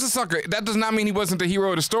 Jamie was a sucker. That does not mean he wasn't the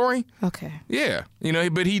hero of the story. Okay. Yeah.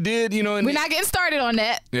 But he did, We're not getting started on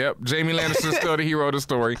that. Yep. Jamie Lannister's still the hero of the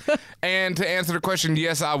story. And to answer the question,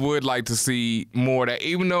 yes, I would like to see more of that.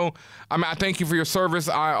 Even though, I thank you for your service.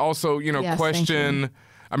 I also, question.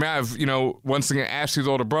 I have, once again, Ashley's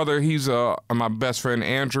older brother. He's my best friend,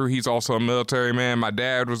 Andrew. He's also a military man. My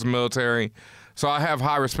dad was military. So I have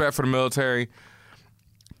high respect for the military.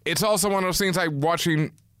 It's also one of those things like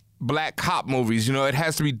watching black cop movies. It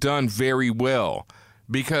has to be done very well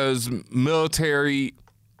because military,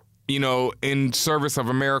 in service of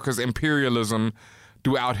America's imperialism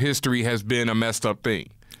throughout history has been a messed up thing.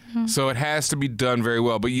 Mm-hmm. So it has to be done very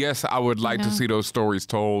well. But yes, I would like to see those stories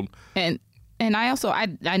told. And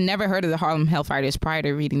I never heard of the Harlem Hellfighters prior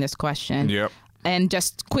to reading this question. Yep. And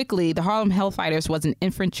just quickly, the Harlem Hellfighters was an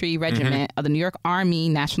infantry regiment of the New York Army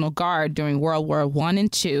National Guard during World War I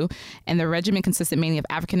and II, and the regiment consisted mainly of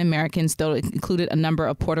African Americans, though it included a number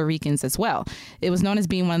of Puerto Ricans as well. It was known as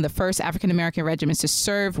being one of the first African American regiments to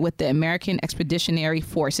serve with the American Expeditionary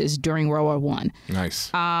Forces during World War I. Nice.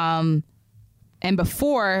 And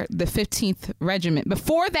before the 15th Regiment,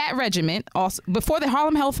 before the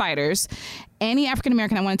Harlem Hellfighters, any African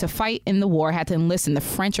American that wanted to fight in the war had to enlist in the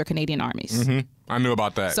French or Canadian armies. Mm-hmm. I knew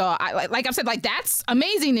about that. So, like I said, that's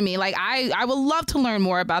amazing to me. I would love to learn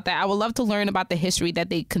more about that. I would love to learn about the history that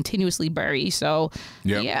they continuously bury. So,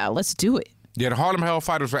 yeah, let's do it. Yeah, the Harlem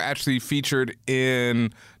Hellfighters were actually featured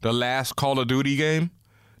in the last Call of Duty game,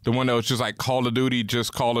 the one that was just Call of Duty,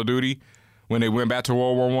 just Call of Duty. When they went back to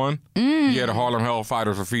World War I, yeah, the Harlem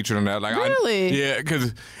Hellfighters were featured in that. Really?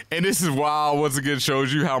 And this is wild. Once again,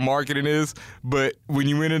 shows you how marketing is. But when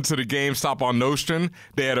you went into the GameStop on Nostrand,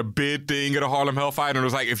 they had a big thing of the Harlem Hellfighter. And it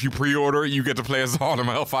was if you pre-order, you get to play as the Harlem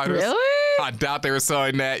Hellfighters. Really? I doubt they were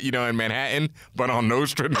selling that, in Manhattan. But on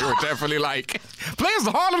Nostrand, they were definitely play as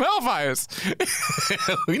the Harlem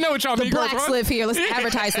Hellfighters. We know what y'all The Negroes blacks want. live here. Let's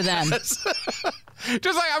advertise to them.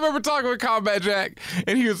 Just I remember talking with Combat Jack,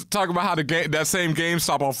 and he was talking about how that same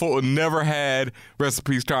GameStop on Fulton never had, rest in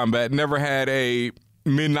peace Combat, never had a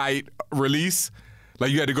midnight release.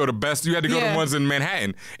 You had to go to the ones in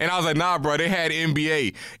Manhattan. And I was like, nah, bro, they had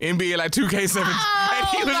NBA 2K7. And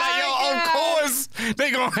he was of course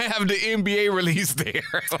they gonna have the NBA release there.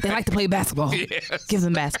 They like to play basketball. Yes. Give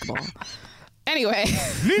them basketball. Anyway.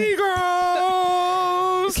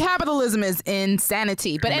 Negroes! Capitalism is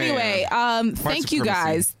insanity. But anyway, thank you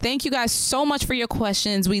guys. Thank you guys so much for your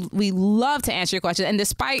questions. We love to answer your questions. And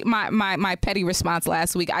despite my petty response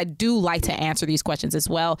last week, I do like to answer these questions as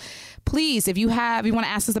well. Please, if you want to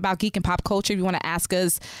ask us about geek and pop culture, if you want to ask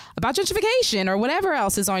us about gentrification or whatever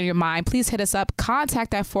else is on your mind, please hit us up.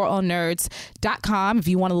 Contact at forallnerds.com if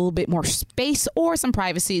you want a little bit more space or some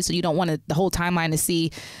privacy, so you don't want the whole timeline to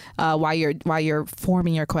see while you're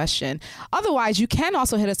forming your question. Otherwise, you can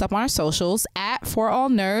also hit us up on our socials at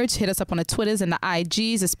forallnerds. Hit us up on the Twitters and the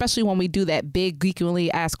IGs, especially when we do that big Geekquently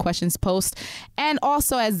Asked Questions post. And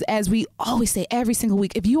also, as we always say every single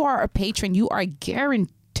week, if you are a patron, you are guaranteed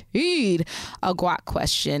a guac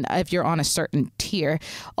question if you're on a certain tier.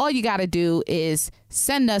 All you got to do is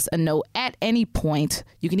send us a note at any point.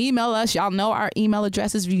 You can email us. Y'all know our email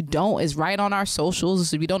addresses. If you don't, it's right on our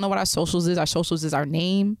socials. If you don't know what our socials is our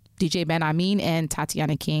name, DJ Benhameen and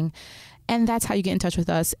Tatiana King. And that's how you get in touch with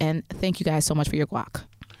us. And thank you guys so much for your guac.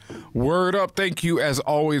 Word up. Thank you, as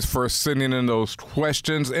always, for sending in those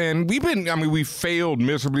questions. And we failed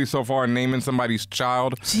miserably so far in naming somebody's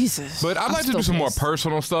child. Jesus. But I'd like to do some more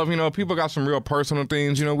personal stuff. You know, people got some real personal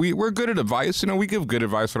things. You know, we're good at advice. You know, we give good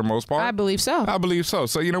advice for the most part. I believe so.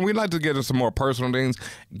 So, you know, we'd like to get into some more personal things,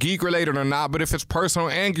 geek-related or not. But if it's personal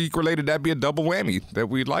and geek-related, that'd be a double whammy that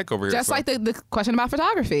we'd like over here. Just like the question about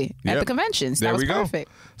photography at the conventions. That was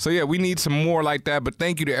perfect. So, yeah, we need some more like that. But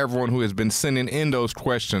thank you to everyone who has been sending in those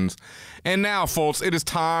questions. And now, folks, it is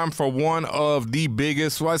time for one of the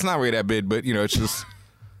biggest, well, it's not really that big, but, you know, it's just,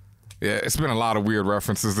 yeah, it's been a lot of weird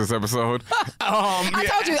references this episode. I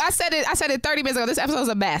told you, I said it 30 minutes ago, this episode's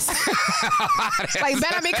a mess. Like,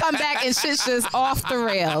 Benhameen come back and shit's just off the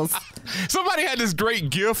rails. Somebody had this great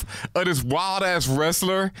gif of this wild-ass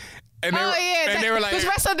wrestler. And they were like, this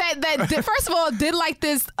wrestler that did, first of all, did like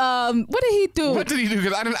this. What did he do? What did he do?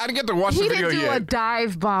 Because I didn't get to watch the video yet. He didn't do a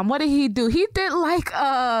dive bomb. What did he do? He did like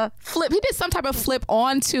a flip. He did some type of flip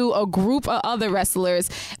onto a group of other wrestlers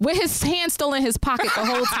with his hand still in his pocket the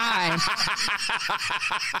whole time.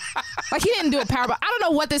 Like, he didn't do a power bomb. I don't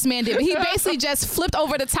know what this man did, but he basically just flipped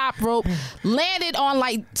over the top rope, landed on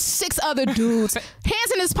like 6 other dudes,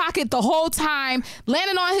 hands in his pocket the whole time,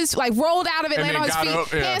 landed on his, like, rolled out of it, landed on his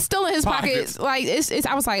feet, hands still in his pockets. Like, it's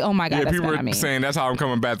I was like, oh my God, yeah, that's people what were saying that's how I'm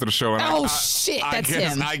coming back to the show. And shit, that's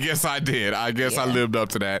him. I guess I did. I guess I lived up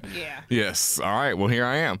to that. Yeah. Yes. All right. Well, here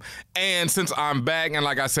I am. And since I'm back, and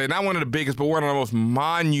like I said, not one of the biggest, but one of the most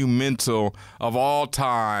monumental of all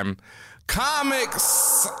time,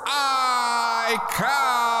 Comics I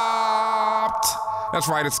Copped. That's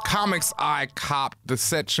right, it's Comics I Copped, the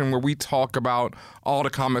section where we talk about all the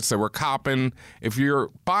comics that we're copping. If you're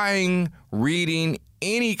buying, reading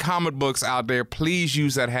any comic books out there, please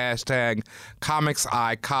use that hashtag Comics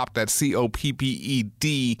I Copped. That's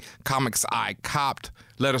COPPED, Comics I Copped.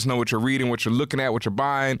 Let us know what you're reading, what you're looking at, what you're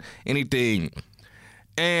buying, anything.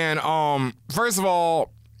 And first of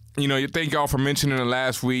all, you know, thank y'all for mentioning it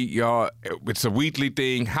last week, y'all. It's a weekly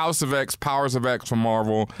thing. House of X, Powers of X from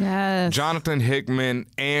Marvel. Yes. Jonathan Hickman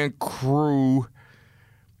and crew.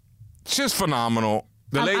 Just phenomenal.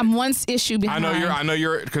 I'm one issue behind. I know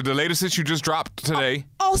you're, because the latest issue just dropped today.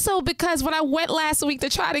 Also, because when I went last week to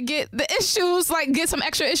try to get the issues, like get some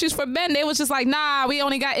extra issues for Ben, they was just like, nah, we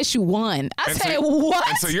only got issue 1. I said, what?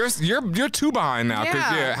 And so you're 2 behind now.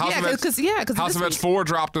 House of X 4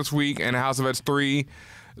 dropped this week, and House of X 3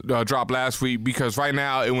 dropped last week, because right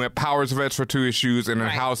now it went Powers of X for 2 issues and then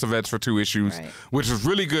House of X for 2 issues, which is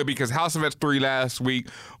really good, because House of X 3 last week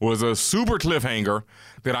was a super cliffhanger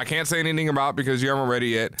that I can't say anything about because you haven't read it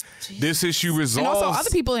yet. Jeez. This issue resolves... And also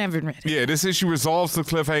other people haven't read it. Yeah, this issue resolves the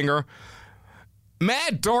cliffhanger.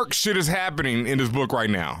 Mad dark shit is happening in this book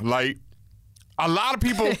right now. Like, a lot of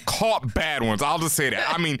people caught bad ones. I'll just say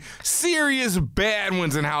that. I mean, serious bad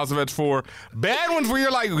ones in House of X 4. Bad ones where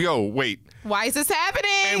you're like, yo, wait. Why is this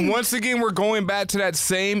happening? And once again, we're going back to that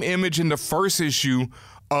same image in the first issue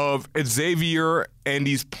of Xavier and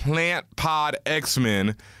these plant pod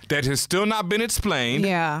X-Men that has still not been explained.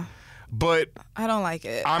 Yeah. But I don't like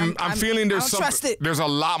it. I'm feeling there's a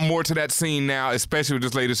lot more to that scene now, especially with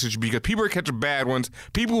this latest issue, because people are catching bad ones.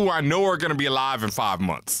 People who I know are going to be alive in 5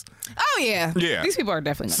 months. Oh, yeah. Yeah. These people are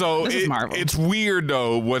definitely so this is Marvel. It's weird,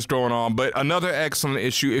 though, what's going on. But another excellent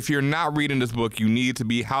issue. If you're not reading this book, you need to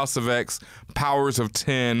be House of X, Powers of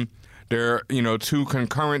 10. They're, 2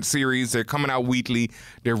 concurrent series. They're coming out weekly.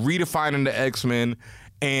 They're redefining the X-Men.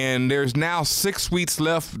 And there's now 6 weeks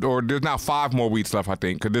left, or there's now 5 more weeks left, I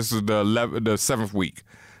think, because this is the 7th week.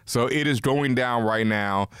 So it is going down right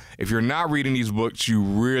now. If you're not reading these books, you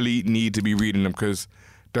really need to be reading them because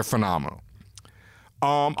they're phenomenal.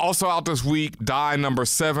 Also out this week, Die number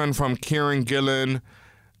 7 from Kieran Gillen.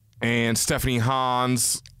 and Stephanie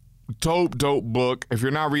Hahn's dope book. If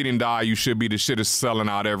you're not reading Die, you should be. The shit is selling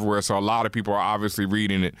out everywhere, so a lot of people are obviously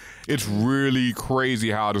reading it. It's really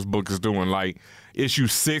crazy how this book is doing. Like, issue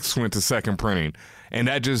 6 went to second printing, and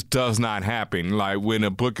that just does not happen. Like, when a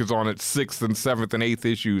book is on its 6th and 7th and 8th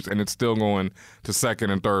issues, and it's still going to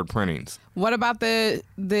second and third printings. What about the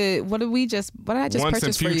what did I just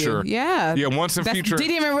purchase for you? Yeah, Once in Future.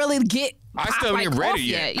 Didn't even really get. I still haven't read it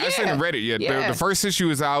yet. Yeah. I still haven't read it yet. The first issue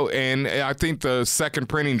is out, and I think the second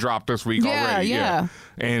printing dropped this week already. Yeah.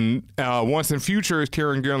 And Once in Future is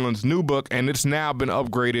Kieran Gillen's new book, and it's now been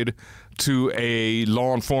upgraded to a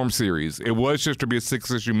long-form series. It was just to be a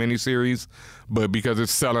 6-issue miniseries, but because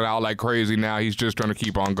it's selling out like crazy now, he's just trying to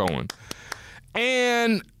keep on going.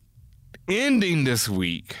 And ending this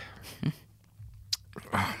week,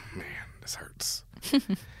 oh man, this hurts.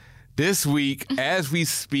 This week, as we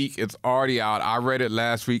speak, it's already out. I read it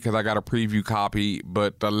last week because I got a preview copy,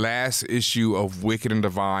 but the last issue of Wicked and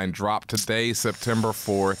Divine dropped today, September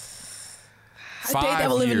 4th. A day that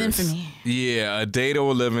will live in infamy. Yeah, a day that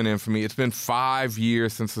will live in infamy. It's been 5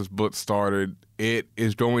 years since this book started. It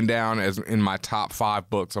is going down as in my top 5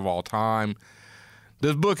 books of all time.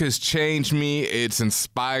 This book has changed me. It's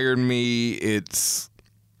inspired me.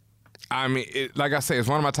 Like I say, it's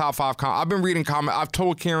one of my top 5 comics. I've been reading comics. I've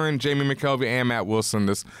told Karen, Jamie McKelvey, and Matt Wilson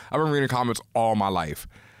this. I've been reading comics all my life.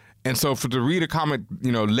 And so to read a comic,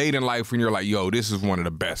 late in life when you're like, yo, this is one of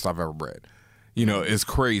the best I've ever read. It's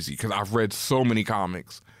crazy because I've read so many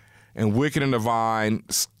comics. And Wicked and Divine,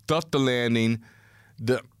 Stuff the Landing.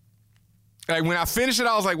 When I finished it,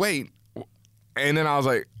 I was like, wait. And then I was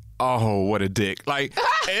like, oh, what a dick. Like,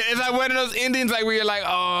 it's like one of those endings like where you're like,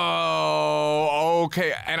 oh,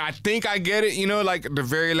 okay. And I think I get it, like the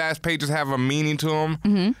very last pages have a meaning to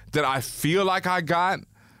them that I feel like I got,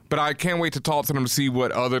 but I can't wait to talk to them to see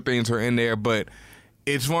what other things are in there. But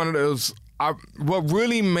it's one of those, what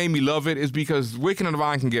really made me love it is because Wicked and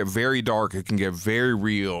Divine can get very dark. It can get very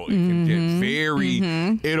real. It can get very,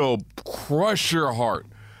 it'll crush your heart.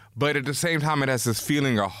 But at the same time, it has this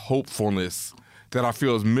feeling of hopefulness that I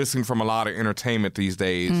feel is missing from a lot of entertainment these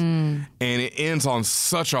days. And it ends on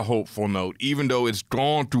such a hopeful note. Even though it's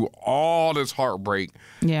gone through all this heartbreak,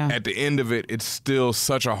 at the end of it, it's still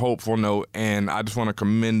such a hopeful note. And I just want to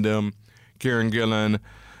commend them, Kieran Gillen,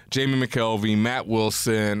 Jamie McKelvey, Matt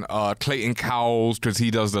Wilson, Clayton Cowles, because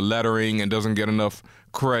he does the lettering and doesn't get enough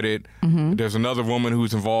credit. There's another woman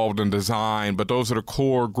who's involved in design, but those are the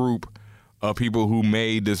core group of people who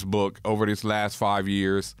made this book over these last 5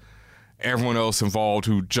 years. Everyone else involved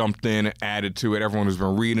who jumped in and added to it, everyone who's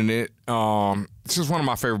been reading it. It's just one of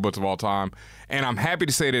my favorite books of all time. And I'm happy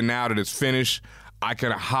to say that now that it's finished, I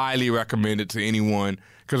can highly recommend it to anyone.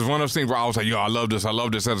 Because it's one of those things where I was like, yo, I love this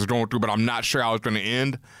as it's going through, but I'm not sure how it's going to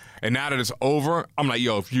end. And now that it's over, I'm like,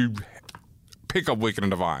 yo, if you pick up Wicked and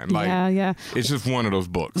Divine, it's just one of those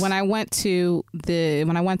books. When I went to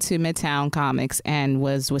Midtown Comics and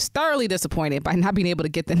was thoroughly disappointed by not being able to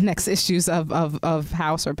get the next issues of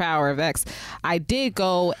House or Power of X, I did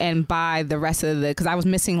go and buy the rest of because I was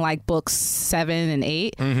missing like books 7 and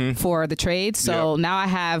 8 for the trade. So now I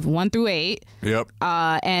have 1 through 8.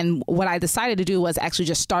 And what I decided to do was actually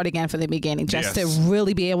just start again from the beginning, just to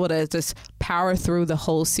really be able to just power through the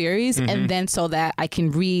whole series, and then so that I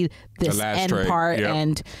can read this end part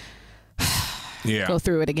and go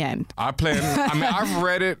through it again. I've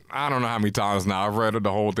read it, I don't know how many times now. I've read it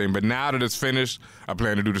the whole thing, but now that it's finished, I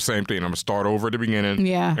plan to do the same thing. I'm going to start over at the beginning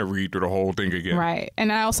and read through the whole thing again. Right.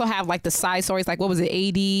 And I also have like the side stories, like what was it,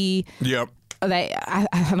 AD?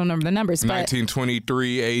 I don't remember the numbers, but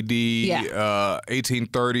 1923 AD,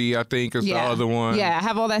 1830, I think is the other one. Yeah, I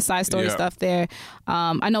have all that side story stuff there.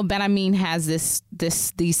 I know Benhameen has this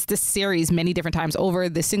series many different times over.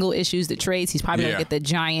 The single issues, the trades. He's probably gonna get the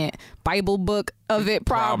giant Bible book of it.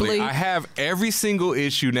 Probably. I have every single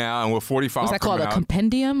issue now, and with 45. What's that called? A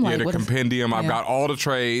compendium? Yeah, the compendium. I've got all the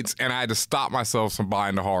trades, and I had to stop myself from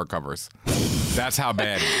buying the hardcovers. That's how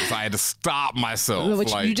bad it is. I had to stop myself.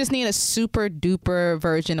 You just need a super duper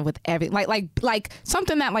version with everything, like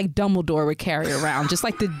something that like Dumbledore would carry around, just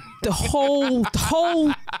like the whole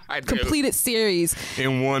completed series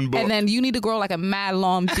in one book. And then you need to grow like a mad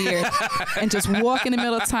long beard and just walk in the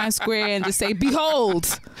middle of Times Square and just say,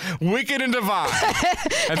 "Behold, Wicked and Divine,"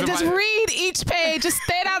 and just read each page. Just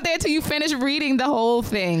stand out there till you finish reading the whole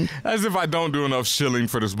thing. As if I don't do enough shilling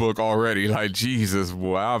for this book already. Like, Jesus,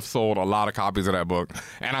 boy, I've sold a lot of copies of that book,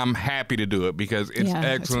 and I'm happy to do it because it's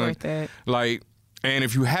excellent. It's worth it. Like, and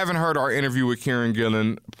if you haven't heard our interview with Kieran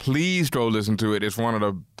Gillen, please go listen to it. It's one of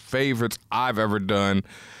the favorites I've ever done.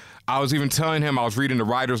 I was even telling him I was reading the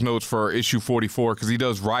writer's notes for issue 44 because he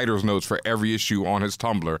does writer's notes for every issue on his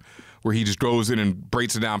Tumblr, where he just goes in and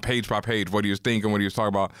breaks it down page by page, what he was thinking, what he was talking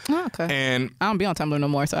about. Oh, okay. And I don't be on Tumblr no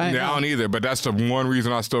more, so I don't either, but that's the one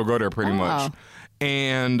reason I still go there pretty much.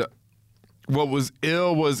 And what was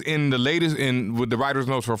ill was in the latest, with the writer's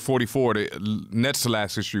notes for 44, next to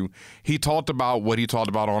last issue, he talked about what he talked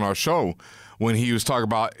about on our show when he was talking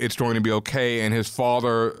about it's going to be okay and his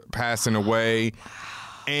father passing away.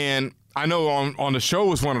 And I know on the show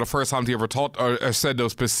was one of the first times he ever talked or said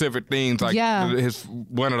those specific things. Like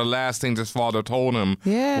one of the last things his father told him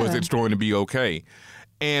was it's going to be okay.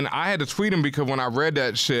 And I had to tweet him because when I read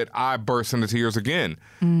that shit, I burst into tears again.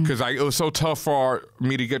 Because it was so tough for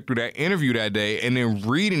me to get through that interview that day. And then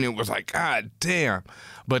reading it was like, God damn.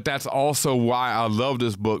 But that's also why I love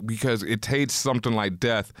this book, because it takes something like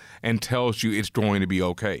death and tells you it's going to be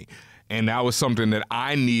okay. And that was something that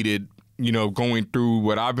I needed, going through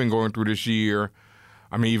what I've been going through this year.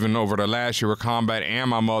 I mean, even over the last year with combat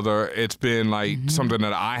and my mother, it's been like something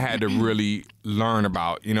that I had to really learn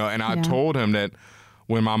about, And I told him that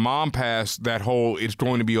when my mom passed, that whole it's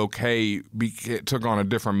going to be okay it took on a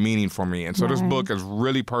different meaning for me. And so this book is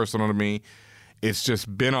really personal to me. It's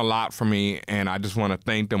just been a lot for me, and I just want to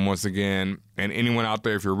thank them once again. And anyone out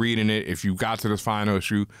there, if you're reading it, if you got to this final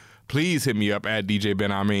issue, please hit me up at DJ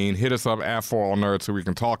Benhameen. Hit us up at For All Nerds so we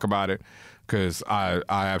can talk about it, because I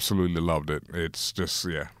absolutely loved it. It's just,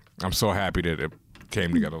 I'm so happy that it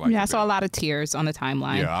came together like that. I saw a lot of tears on the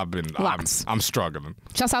timeline. Yeah, I'm struggling.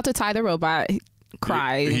 Shouts out to Ty the Robot.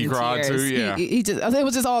 Cried. He cried too, He just, it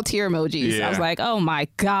was just all tear emojis. Yeah. I was like, oh my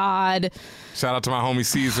God. Shout out to my homie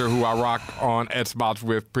Caesar, who I rock on Xbox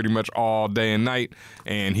with pretty much all day and night.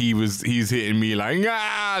 And he's hitting me like,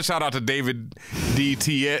 shout out to David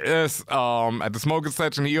DTS at the smoking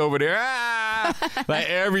section. He over there. Like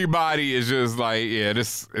everybody is just like,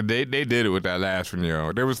 they did it with that last one,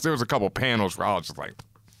 There was a couple panels where I was just like,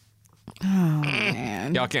 oh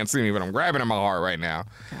man, y'all can't see me, but I'm grabbing at my heart right now.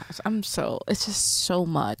 Gosh, it's just so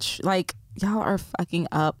much. Like, y'all are fucking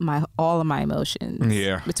up all of my emotions.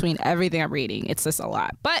 Yeah. Between everything I'm reading, it's just a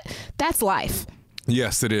lot. But that's life.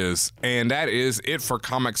 Yes, it is. And that is it for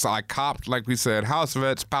Comics I Copped. Like we said, House of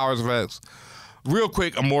X, Powers of X. Real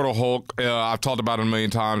quick, Immortal Hulk. I've talked about it a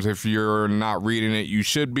million times. If you're not reading it, you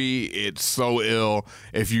should be. It's so ill.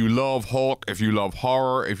 If you love Hulk, if you love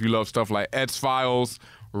horror, if you love stuff like X-Files,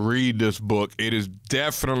 read this book. It is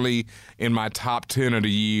definitely in my top 10 of the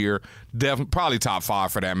year, probably top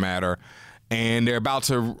 5 for that matter. And they're about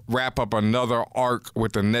to wrap up another arc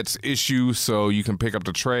with the next issue, so you can pick up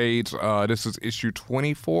the trades. This is issue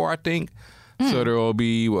 24, I think. So there will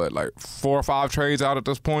be, 4 or 5 trades out at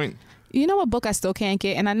this point? You know what book I still can't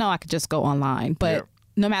get? And I know I could just go online, but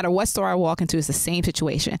no matter what store I walk into, it's the same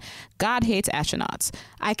situation. God Hates Astronauts.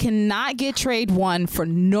 I cannot get trade 1 for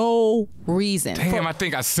no reason. Damn, I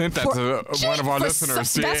think I sent that to one of our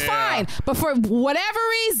listeners. That's fine. But for whatever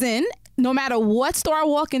reason, no matter what store I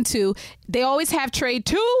walk into, they always have trade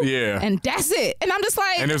 2. Yeah. And that's it. And I'm just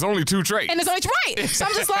like... And there's only 2 trades. And there's only... Right. So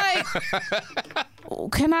I'm just like...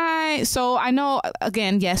 Can I? So I know,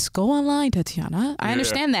 again, yes, go online, Tatiana. I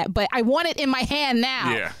understand that. But I want it in my hand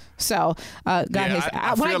now. Yeah. So, God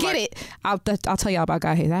Hates... when I get it, I'll tell y'all about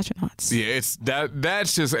God Hates Astronauts. Yeah,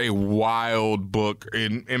 that's just a wild book.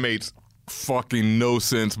 It makes fucking no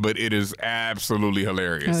sense, but it is absolutely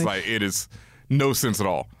hilarious. Like, it is no sense at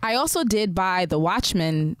all. I also did buy the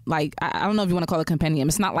Watchmen. Like, I don't know if you want to call it a compendium.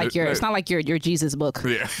 It's not like your Jesus book.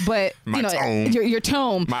 Yeah. But tome. Your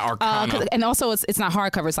tome. My Arcana. And also it's not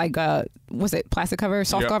hardcover. It's like was it plastic cover,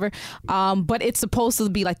 soft cover? But it's supposed to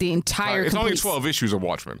be like the entire. It's only 12 issues of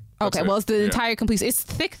Watchmen. Okay, well, it's the entire complete. It's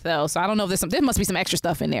thick though, so I don't know if there must be some extra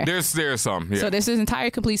stuff in there. There's some. Yeah. So there's this entire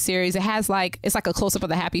complete series. It has it's like a close up of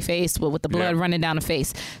the happy face with the blood running down the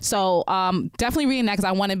face. So definitely reading that because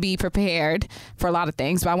I want to be prepared for a lot of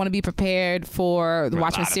things, but I want to be prepared for the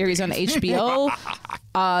Watchmen series on HBO.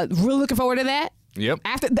 Really looking forward to that. Yep.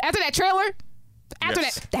 After that trailer. After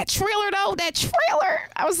that trailer though,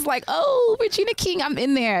 I was like, oh, Regina King, I'm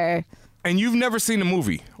in there. And you've never seen the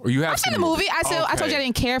movie, or you have? I've seen the movie. I told you I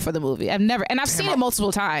didn't care for the movie. I've seen it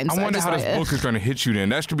multiple times. I wonder how this book is going to hit you. Then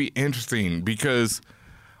that should be interesting because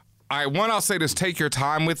I'll say this: take your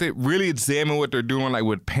time with it. Really examine what they're doing, like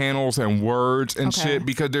with panels and words and shit,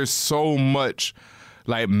 because there's so much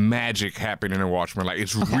like magic happening in Watchmen. Like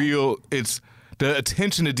it's real. It's the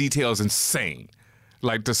attention to detail is insane.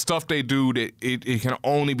 Like the stuff they do that it can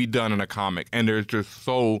only be done in a comic, and there's just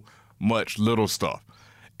so much little stuff.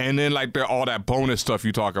 And then like all that bonus stuff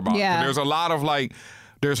you talk about. Yeah. There's a lot of like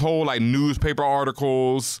There's whole like newspaper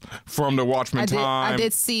articles from the Watchmen time. I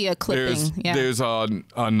did see a clipping. There's a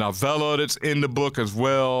novella that's in the book as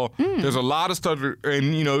well. There's a lot of stuff,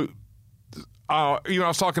 and I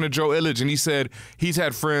was talking to Joe Illich, and he said he's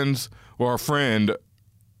had friends or a friend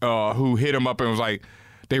who hit him up and was like,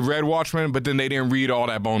 they read Watchmen, but then they didn't read all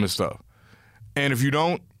that bonus stuff. And if you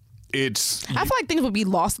don't, I feel like things would be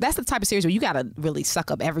lost. That's the type of series where you gotta really suck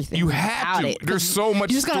up everything. You have to. There's so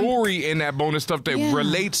much story in that bonus stuff that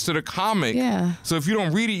relates to the comic. Yeah. So if you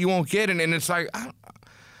don't read it, you won't get it. And it's like,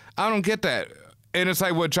 I don't get that. And it's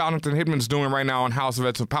like what Jonathan Hickman's doing right now on House of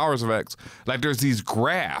X and Powers of X. Like there's these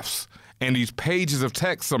graphs and these pages of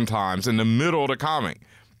text sometimes in the middle of the comic.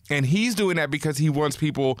 And he's doing that because he wants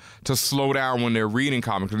people to slow down when they're reading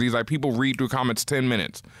comics. Because he's like, people read through comics 10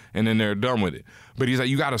 minutes and then they're done with it. But he's like,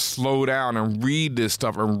 you got to slow down and read this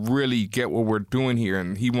stuff and really get what we're doing here.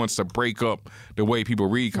 And he wants to break up the way people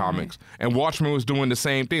read comics. And Watchmen was doing the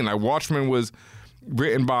same thing. Like Watchmen was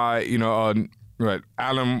written by,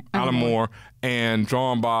 Alan Moore and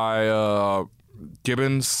drawn by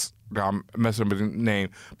Gibbons. I'm messing up with the name.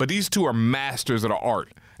 But these two are masters of the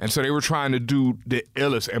art. And so they were trying to do the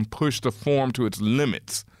illest and push the form to its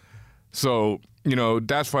limits. So,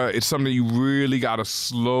 that's why it's something you really got to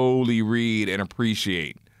slowly read and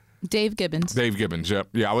appreciate. Dave Gibbons, yep.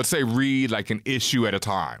 Yeah, I would say read like an issue at a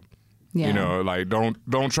time. Yeah. Like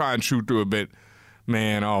don't try and shoot through a bit.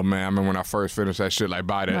 Man, I remember when I first finished that shit, like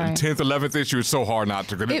by the 10th, 11th issue, it's so hard not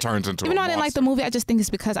to, because it turns into a Even though I didn't like the movie, I just think it's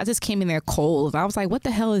because I just came in there cold. I was like, what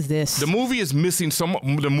the hell is this? The movie is missing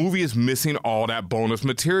all that bonus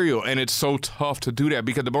material, and it's so tough to do that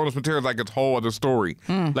because the bonus material is like its whole other story.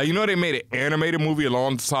 Like, they made an animated movie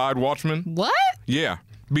alongside Watchmen? What? Yeah.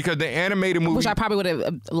 Because the animated movie... Which I probably would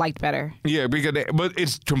have liked better. Yeah, but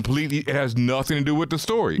it's it has nothing to do with the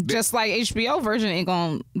story. Just like HBO version ain't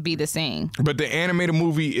gonna be the same. But the animated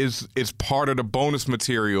movie is part of the bonus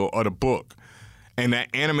material of the book. And that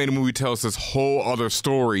animated movie tells this whole other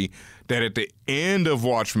story that at the end of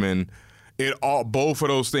Watchmen, both of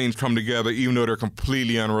those things come together, even though they're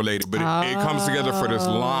completely unrelated. But it comes together for this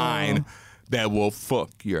line that will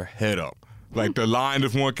fuck your head up. Like the line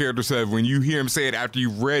this one character said, when you hear him say it after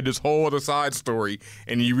you've read this whole other side story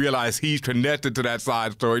and you realize he's connected to that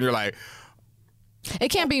side story, and you're like... It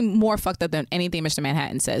can't be more fucked up than anything Mr.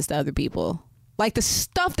 Manhattan says to other people. Like the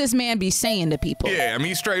stuff this man be saying to people. Yeah, I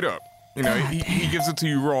mean, straight up. He gives it to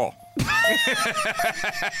you raw.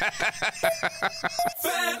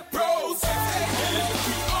 Fan Bros.